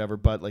feet or whatever.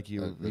 But like you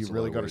That's a lot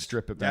really of got to words.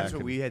 strip it back. That's what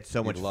and- we had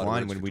so much a lot of fun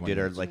words when for we 20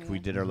 did our minutes. we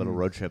did our little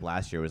road trip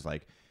last year. It was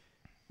like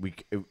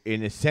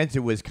in a sense, it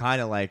was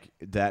kind of like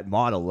that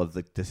model of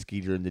the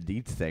Skeeter and the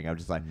Dietz thing. I'm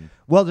just like,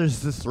 well, there's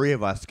the three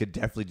of us could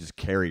definitely just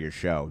carry your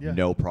show,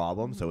 no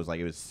problem. So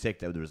it was sick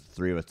that there was the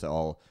three of us to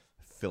all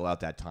fill out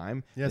that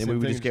time. Yeah, and then same we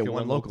would thing, just get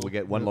one local. local. We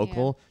get one Yeah.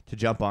 local to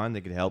jump on.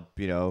 They could help.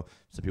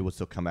 Some people would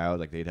still come out.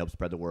 Like they'd help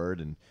spread the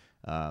word. And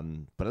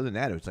but other than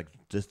that, it was like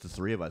just the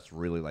three of us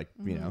really like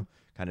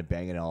kind of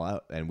banging it all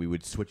out. And we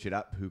would switch it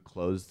up. Who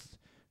closed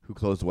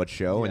what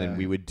show, and then Yeah.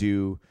 we would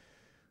do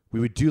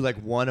like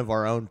one of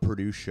our own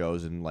produced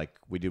shows, and like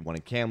we did one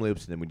in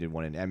Kamloops, and then we did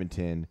one in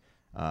Edmonton,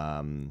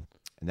 and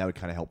that would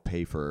kind of help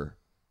pay for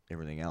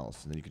everything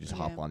else, and then you could just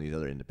hop on these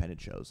other independent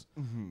shows.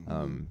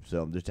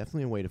 So there's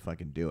definitely a way to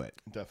fucking do it.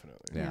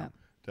 Definitely. Yeah.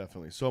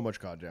 Definitely. So much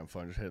goddamn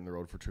fun just hitting the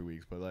road for 2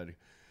 weeks.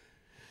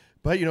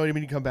 But you know what I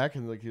mean? You come back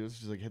and like it's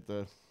just like hit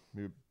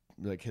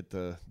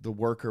the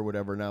work or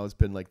whatever. Now it's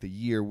been like the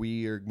year.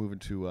 We are moving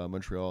to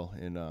Montreal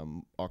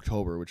in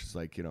October, which is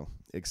like,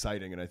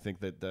 exciting. And I think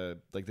that the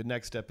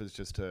next step is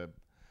just to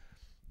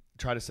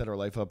try to set our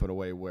life up in a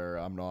way where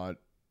I'm not,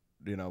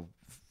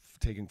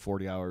 taking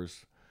 40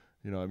 hours,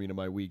 in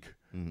my week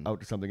out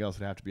to something else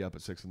and have to be up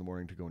at 6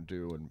 a.m. to go and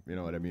do, and you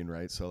know what I mean,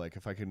 right? So like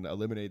if I can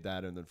eliminate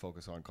that and then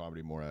focus on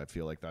comedy more, I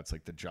feel like that's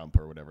like the jump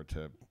or whatever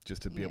to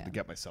be able to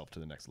get myself to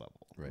the next level.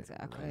 Right.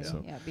 Exactly. Right.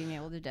 So- Yeah, being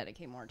able to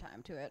dedicate more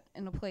time to it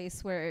in a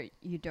place where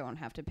you don't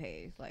have to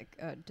pay like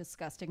a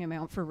disgusting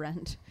amount for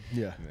rent.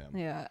 Yeah.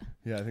 Yeah.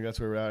 Yeah, I think that's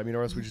where we're at. I mean,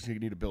 or else we just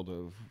need to build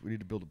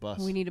a bus.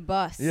 We need a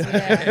bus. Yeah.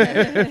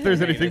 Yeah. if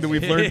there's anything that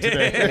we've learned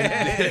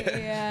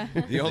today.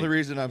 yeah. The only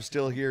reason I'm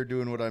still here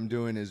doing what I'm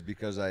doing is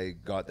because I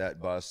got that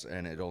bus,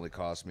 and it only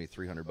cost me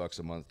 $300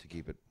 a month to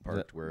keep it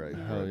parked where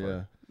I Hell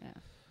yeah. Yeah.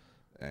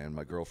 And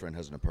my girlfriend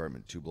has an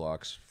apartment 2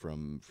 blocks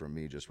from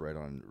me, just right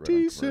on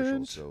Decent.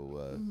 commercial.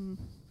 So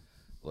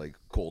like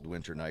cold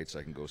winter nights,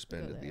 I can go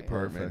spend Go at the there.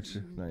 apartment.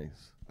 Perfect.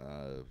 Nice.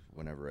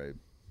 Whenever I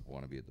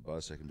want to be at the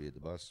bus, I can be at the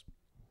bus.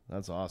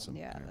 That's awesome.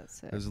 Yeah,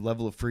 that's it. There's a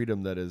level of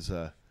freedom that is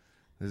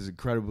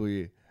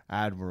incredibly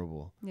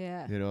admirable.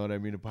 Yeah. You know what I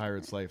mean? A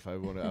pirate's life. I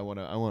want to.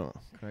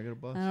 Can I get a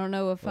bus? I don't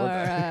know if our,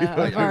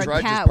 I if our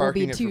tried just cat will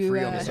parking be it too for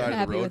free on the side of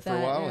happy the road with for a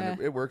that. while, Yeah.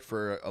 and it worked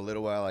for a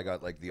little while. I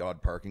got like the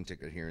odd parking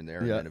ticket here and there,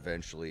 Yeah. and then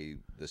eventually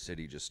the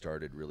city just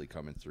started really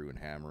coming through and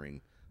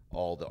hammering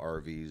all the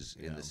RVs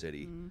in the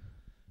city.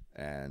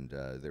 and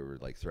they were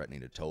like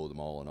threatening to tow them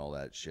all and all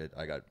that shit.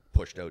 I got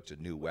pushed out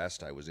to New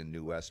West. I was in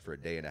New West for a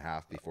day and a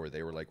half before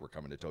they were like, "We're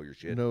coming to tow your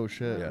shit." No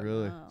shit, Yeah.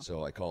 really. Wow.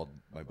 So I called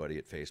my buddy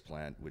at Face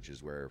Plant, which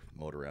is where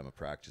Motorama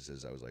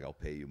practices. I was like, "I'll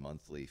pay you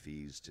monthly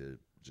fees to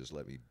just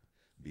let me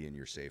be in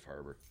your safe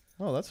harbor."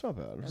 Oh, that's not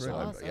bad. That's Right.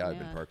 awesome. I've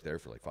been yeah. parked there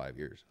for like 5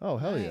 years. Oh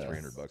hell Nice. yeah,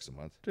 $300 a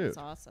month. dude. That's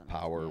awesome.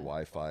 Power, Yeah.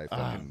 Wi-Fi, Oh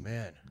fucking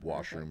man,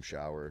 washroom,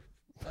 shower,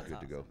 That's good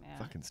to go. awesome, Yeah.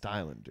 fucking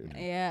styling, dude.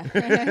 Yeah.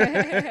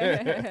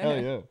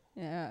 Hell yeah.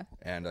 Yeah.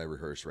 And I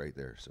rehearse right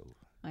there, so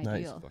Ideal.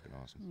 it's fucking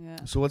awesome. Yeah.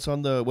 So what's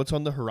on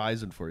the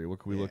horizon for you? What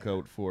can we look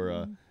out for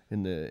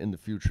in the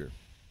future?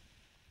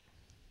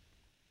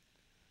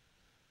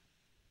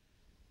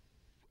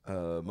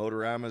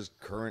 Motorama's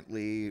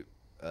currently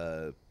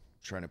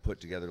trying to put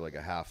together like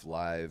a half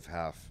live,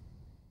 half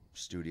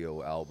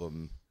studio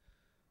album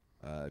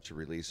to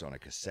release on a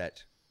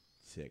cassette.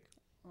 Sick.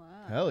 Wow.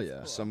 Hell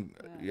yeah.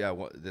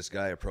 This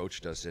guy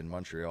approached us in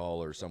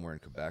Montreal or somewhere in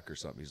Quebec or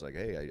something. He's like,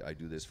 "Hey, I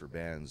do this for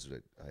bands.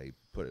 I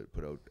put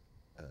out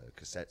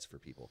cassettes for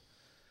people."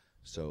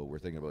 So we're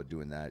thinking about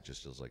doing that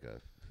just as like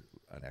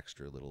an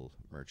extra little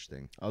merch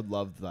thing. I'd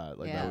love that.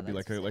 Like Yeah, that would be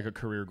that's like a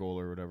career goal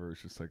or whatever.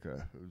 It's just like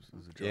a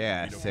joke.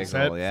 Yeah, You know, sick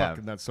cassette? goal, yeah.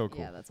 Fucking, that's so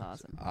cool. Yeah, that's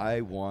awesome. I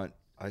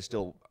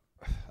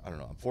don't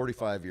know. I'm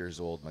 45 years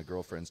old. My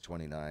girlfriend's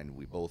 29.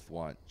 We both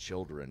want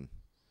children,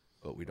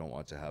 but we don't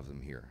want to have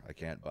them here. I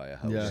can't buy a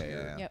house Yeah.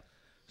 here. Yep.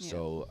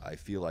 So I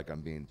feel like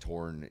I'm being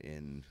torn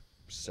in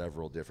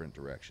several different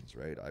directions,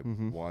 right? I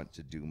want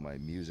to do my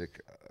music.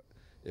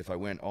 If I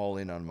went all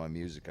in on my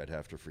music, I'd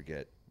have to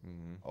forget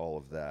all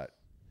of that.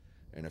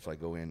 And if I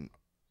go in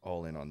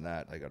all in on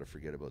that, I got to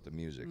forget about the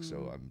music.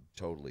 So I'm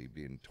totally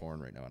being torn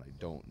right now, and I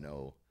don't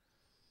know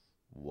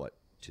what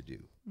to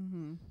do.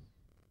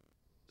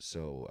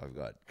 So I've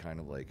got kind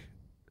of like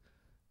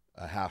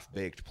a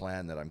half-baked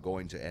plan that I'm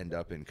going to end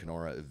up in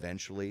Kenora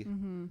eventually,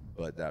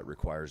 but that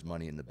requires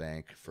money in the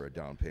bank for a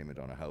down payment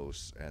on a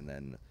house, and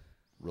then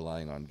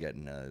relying on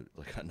getting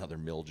another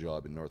mill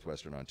job in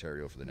northwestern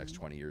Ontario for the next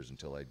 20 years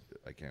until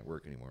I can't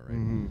work anymore,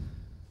 right?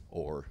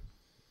 Or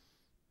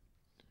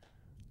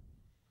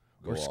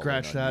go all in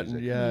scratch on that and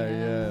music.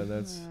 yeah,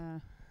 that's Yeah.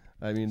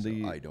 I mean So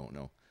the I don't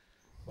know,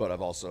 but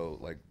I've also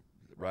like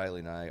Riley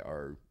and I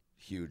are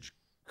huge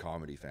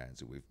comedy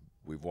fans, and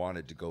we've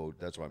wanted to go.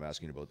 That's why I'm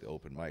asking about the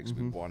open mics.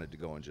 We've wanted to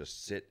go and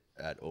just sit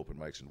at open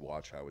mics and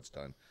watch how it's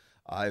done.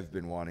 I've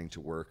been wanting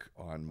to work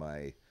on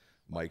my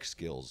mic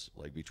skills,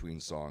 like between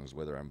songs,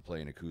 whether I'm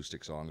playing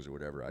acoustic songs or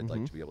whatever. I'd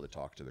like to be able to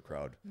talk to the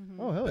crowd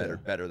oh hell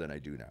better than I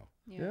do now.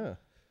 yeah.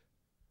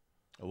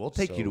 We'll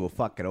take you to a So-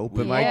 fucking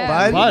open Yeah. mic,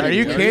 bud. Buddy, Are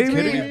you kidding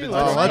me? We've been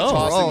Oh, let's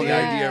tossing roll, the dude.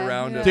 idea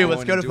around. of Dude,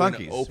 let's going go to and doing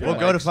Funky's. open We'll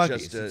go to mics Funky's.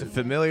 just to- It's a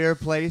familiar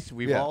place.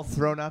 We've Yeah. all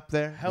thrown up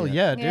there. Hell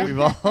yeah, dude. We've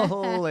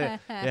all, yeah.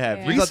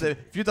 If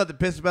you thought the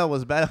piss smell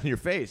was bad on your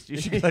face, you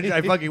should go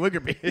try Funky Wicker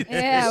Beans.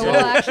 Yeah,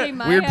 well, actually,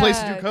 my Weird place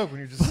to do coke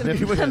when you're just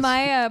sniffing.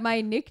 my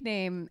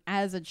nickname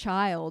as a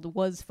child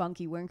was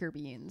Funky Winker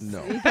Beans.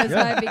 No. because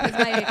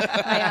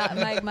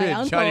my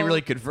uncle. Johnny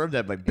really confirmed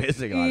that by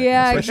pissing on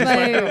Yeah, it.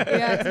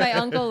 it's my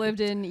uncle lived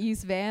in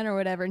East Van or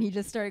whatever, and he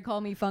just started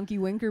calling me Funky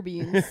Winker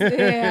Beans.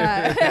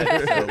 Yeah,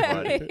 That's so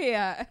funny.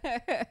 yeah.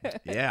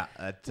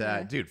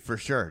 Yeah, dude, for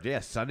sure.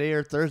 Yeah, Sunday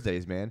or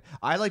Thursdays, man.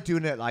 I like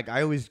doing it. Like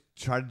I always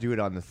try to do it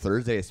on the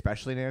Thursday,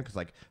 especially now, because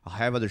like I'll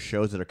have other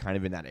shows that are kind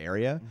of in that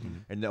area,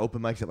 and the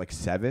open mic's at like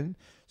 7,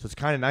 so it's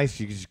kind of nice.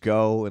 You can just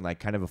go and like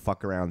kind of a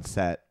fuck around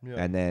set,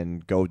 and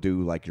then go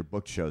do like your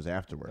booked shows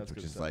afterwards, That's which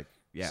good is stuff. like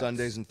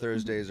Sundays and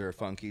Thursdays are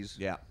Funkies.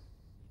 Yeah.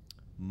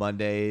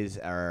 Mondays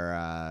are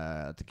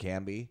at the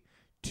Canby.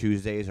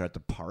 Tuesdays are at the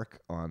park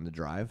on the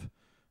drive.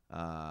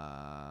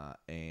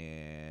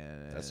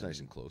 And That's nice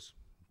and close.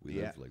 We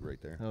Yeah. live like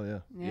right there. Hell yeah.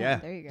 Yeah,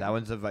 there you go. that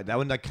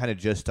one like kind of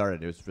just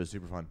started. It was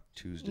super fun.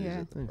 Tuesdays Yeah.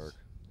 at the park.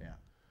 Yeah.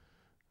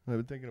 I've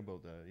been thinking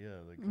about that. Yeah,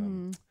 like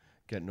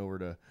getting over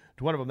to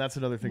one of them. That's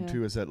another thing Yeah.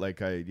 too. Is that like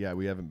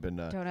we haven't been.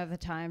 Don't have the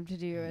time to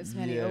do as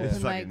many Yeah. open It's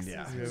fucking- mics.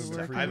 yeah. as Yeah, we it's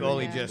work free on. I've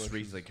only Yeah. just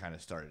recently kind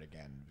of started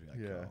again. Be like,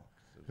 Yeah. oh.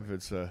 If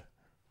it's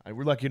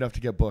we're lucky enough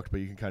to get booked, but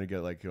you can kind of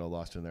get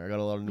lost in there. I got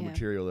a lot of new Yeah.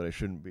 material that I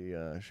shouldn't be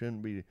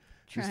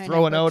just Trying to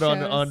throwing book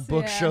out on shows,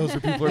 book yeah. shows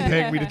where people are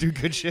paying me to do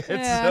good shit.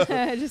 Yeah,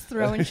 So. just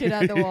throwing shit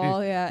at the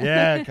wall. Yeah.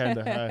 Yeah, kind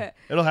of.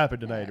 It'll happen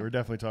tonight. We're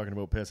definitely talking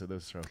about piss at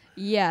this show.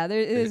 Yeah,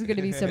 there is going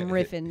to be some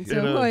riffing. You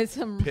know, So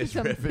some piss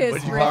some riffing. piss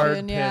What'd you Hard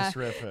riffing. Yeah.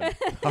 piss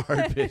riffing.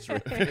 Hard pitch.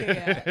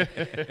 yeah.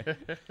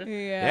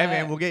 Yeah,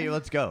 man, we'll get you.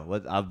 Let's go.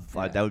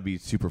 That would be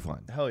super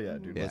fun. Hell yeah,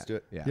 dude. Yeah. Let's do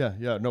it. Yeah.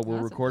 Yeah. No, we'll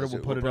Awesome. record it. We'll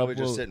We'll put it probably up.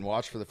 just We'll- sit and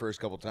watch for the first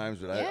couple times,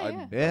 but Yeah,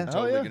 I'm yeah.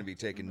 totally yeah. going to be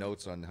taking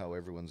notes on how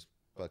everyone's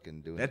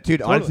fucking doing That it. dude,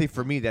 Totally. honestly,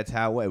 for me, that's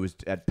how it was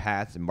at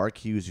Pat's. And Mark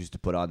Hughes used to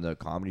put on the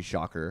Comedy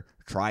Shocker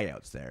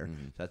tryouts there.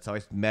 So that's how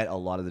I met a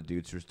lot of the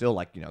dudes who are still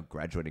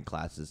graduating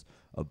classes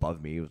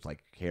above me. It was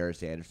like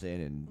Harris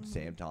Anderson and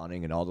Sam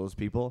Tonning and all those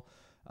people.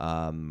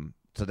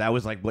 So that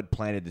was like what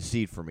planted the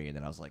seed for me. And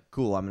then I was like,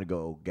 cool, I'm gonna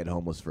go get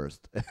homeless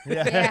first.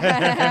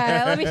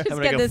 Yeah. Let me just I'm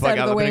gonna get go this fuck out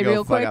of up. the I'm way gonna go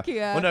real fuck quick. up.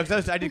 Yeah. Well, no,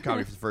 because I did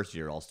comedy for the first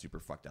year, all super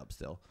fucked up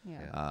still.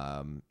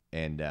 Yeah.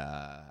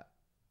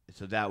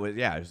 So that was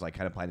it was like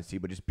kind of planting the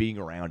seed, but just being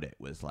around it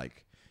was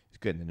like it's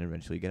good. And then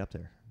eventually you get up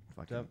there.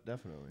 Fucking,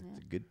 Definitely.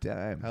 it's a good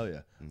time. Hell yeah.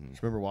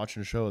 Just remember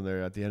watching a show and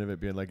there at the end of it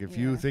being like, if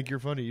you think you're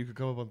funny, you could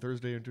come up on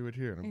Thursday and do it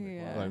here. And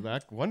I'm like, wow,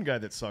 that one guy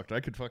that sucked,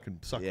 I could fucking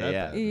suck that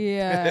bad.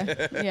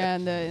 Yeah,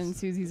 in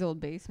Susie's old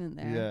basement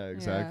there. Yeah,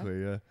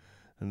 exactly. Yeah.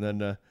 And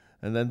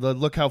then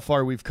look how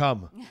far we've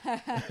come.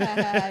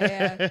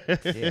 Yeah.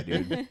 Yeah,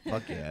 dude.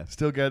 Fuck yeah.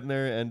 Still getting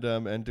there and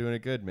doing it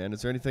good, man.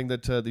 Is there anything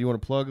that you want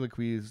to plug? Like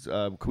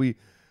can we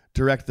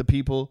direct the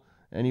people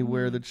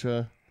anywhere that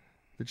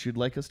you'd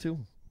like us to?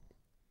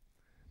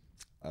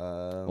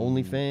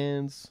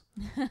 OnlyFans,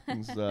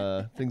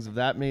 things of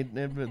that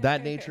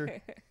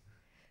nature.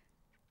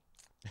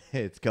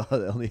 It's called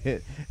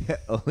OnlyFans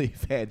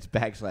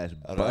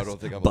 /. I don't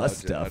think I'm allowed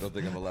bus to. stuff. I don't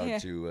think I'm allowed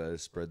to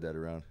spread that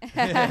around.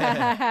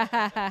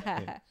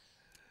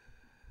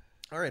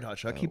 All right,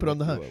 Hotshot, keep it on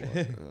the hush.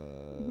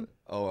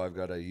 I've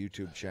got a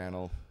YouTube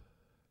channel,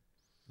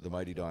 The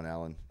Mighty Don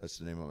Allen. That's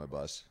the name of my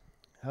bus.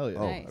 Hell yeah.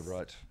 Nice. I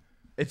brought.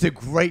 It's a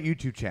great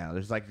YouTube channel.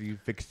 There's like you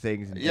fix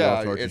things and do all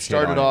Yeah, sorts it of shit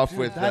started on off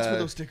with. That's where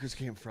those stickers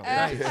came from.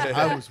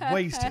 I was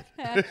wasted.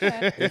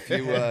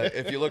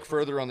 If you look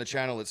further on the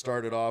channel, it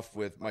started off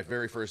with my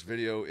very first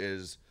video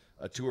is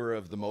a tour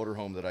of the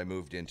motorhome that I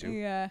moved into.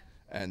 Yeah.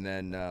 And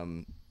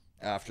then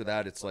after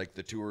that, it's like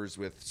the tours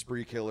with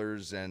Spree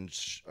Killers and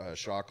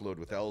Shockload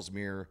with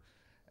Ellesmere.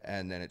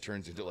 And then it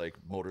turns into like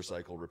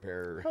motorcycle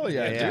repair. Hell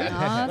yeah, Yeah. dude.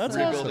 Awesome. That's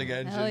Rebuilding awesome.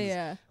 engines. Hell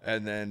yeah.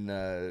 And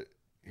then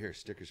here,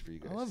 stickers for you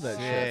guys. I love that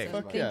Sick. shit. Awesome.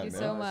 Fuck Thank yeah, you man.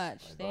 so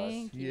much.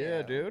 Thank you.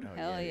 Yeah, dude.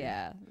 Hell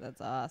yeah. That's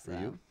awesome.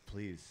 you,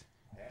 please.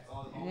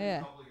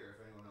 Yeah.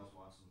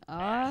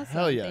 Awesome.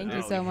 Hell yeah. Thank you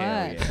Oh, so hell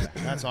much. yeah.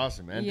 That's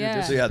awesome, man. Yeah.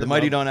 Dude, So yeah, the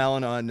Mighty Don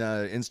Allen on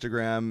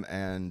Instagram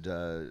and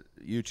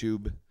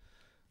YouTube.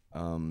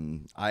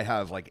 I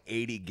have like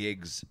 80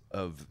 gigs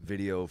of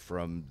video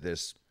from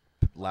this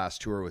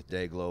last tour with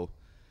Dayglow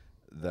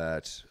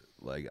that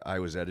like I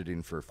was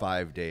editing for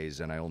 5 days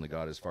and I only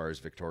got as far as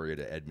Victoria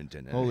to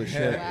Edmonton. And Holy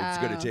shit. It's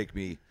going Wow. to take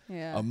me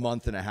Yeah. a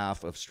month and a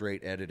half of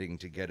straight editing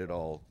to get it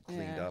all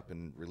cleaned Yeah. up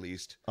and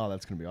released. Oh,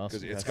 that's gonna be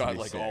awesome. Because it's That's gonna got be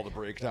like sick. all the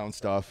breakdown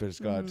stuff. It's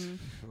got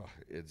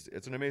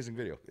it's an amazing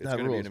video. It's That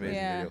going to be an rules, man. amazing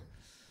Yeah. video,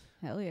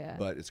 Hell yeah.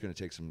 but it's going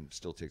to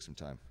still take some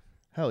time.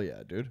 Hell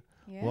yeah, dude.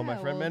 Well, my Yeah,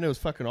 friend, well- man, it was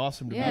fucking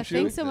awesome to Yeah, meet you.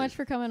 thanks so much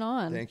for coming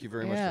on. Thank you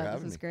very much for Yeah, having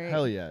this was me. great.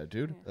 Hell yeah,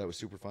 dude. That was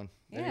super fun.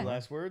 Yeah. Any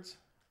last words?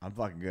 I'm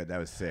fucking good. That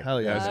was sick.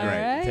 Hell yeah. That was All great.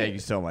 right. Thank you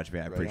so much,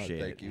 man. I Right on.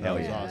 appreciate Thank it. you. Hell That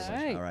was yeah. awesome. All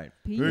right. All right.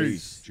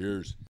 Peace.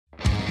 Cheers.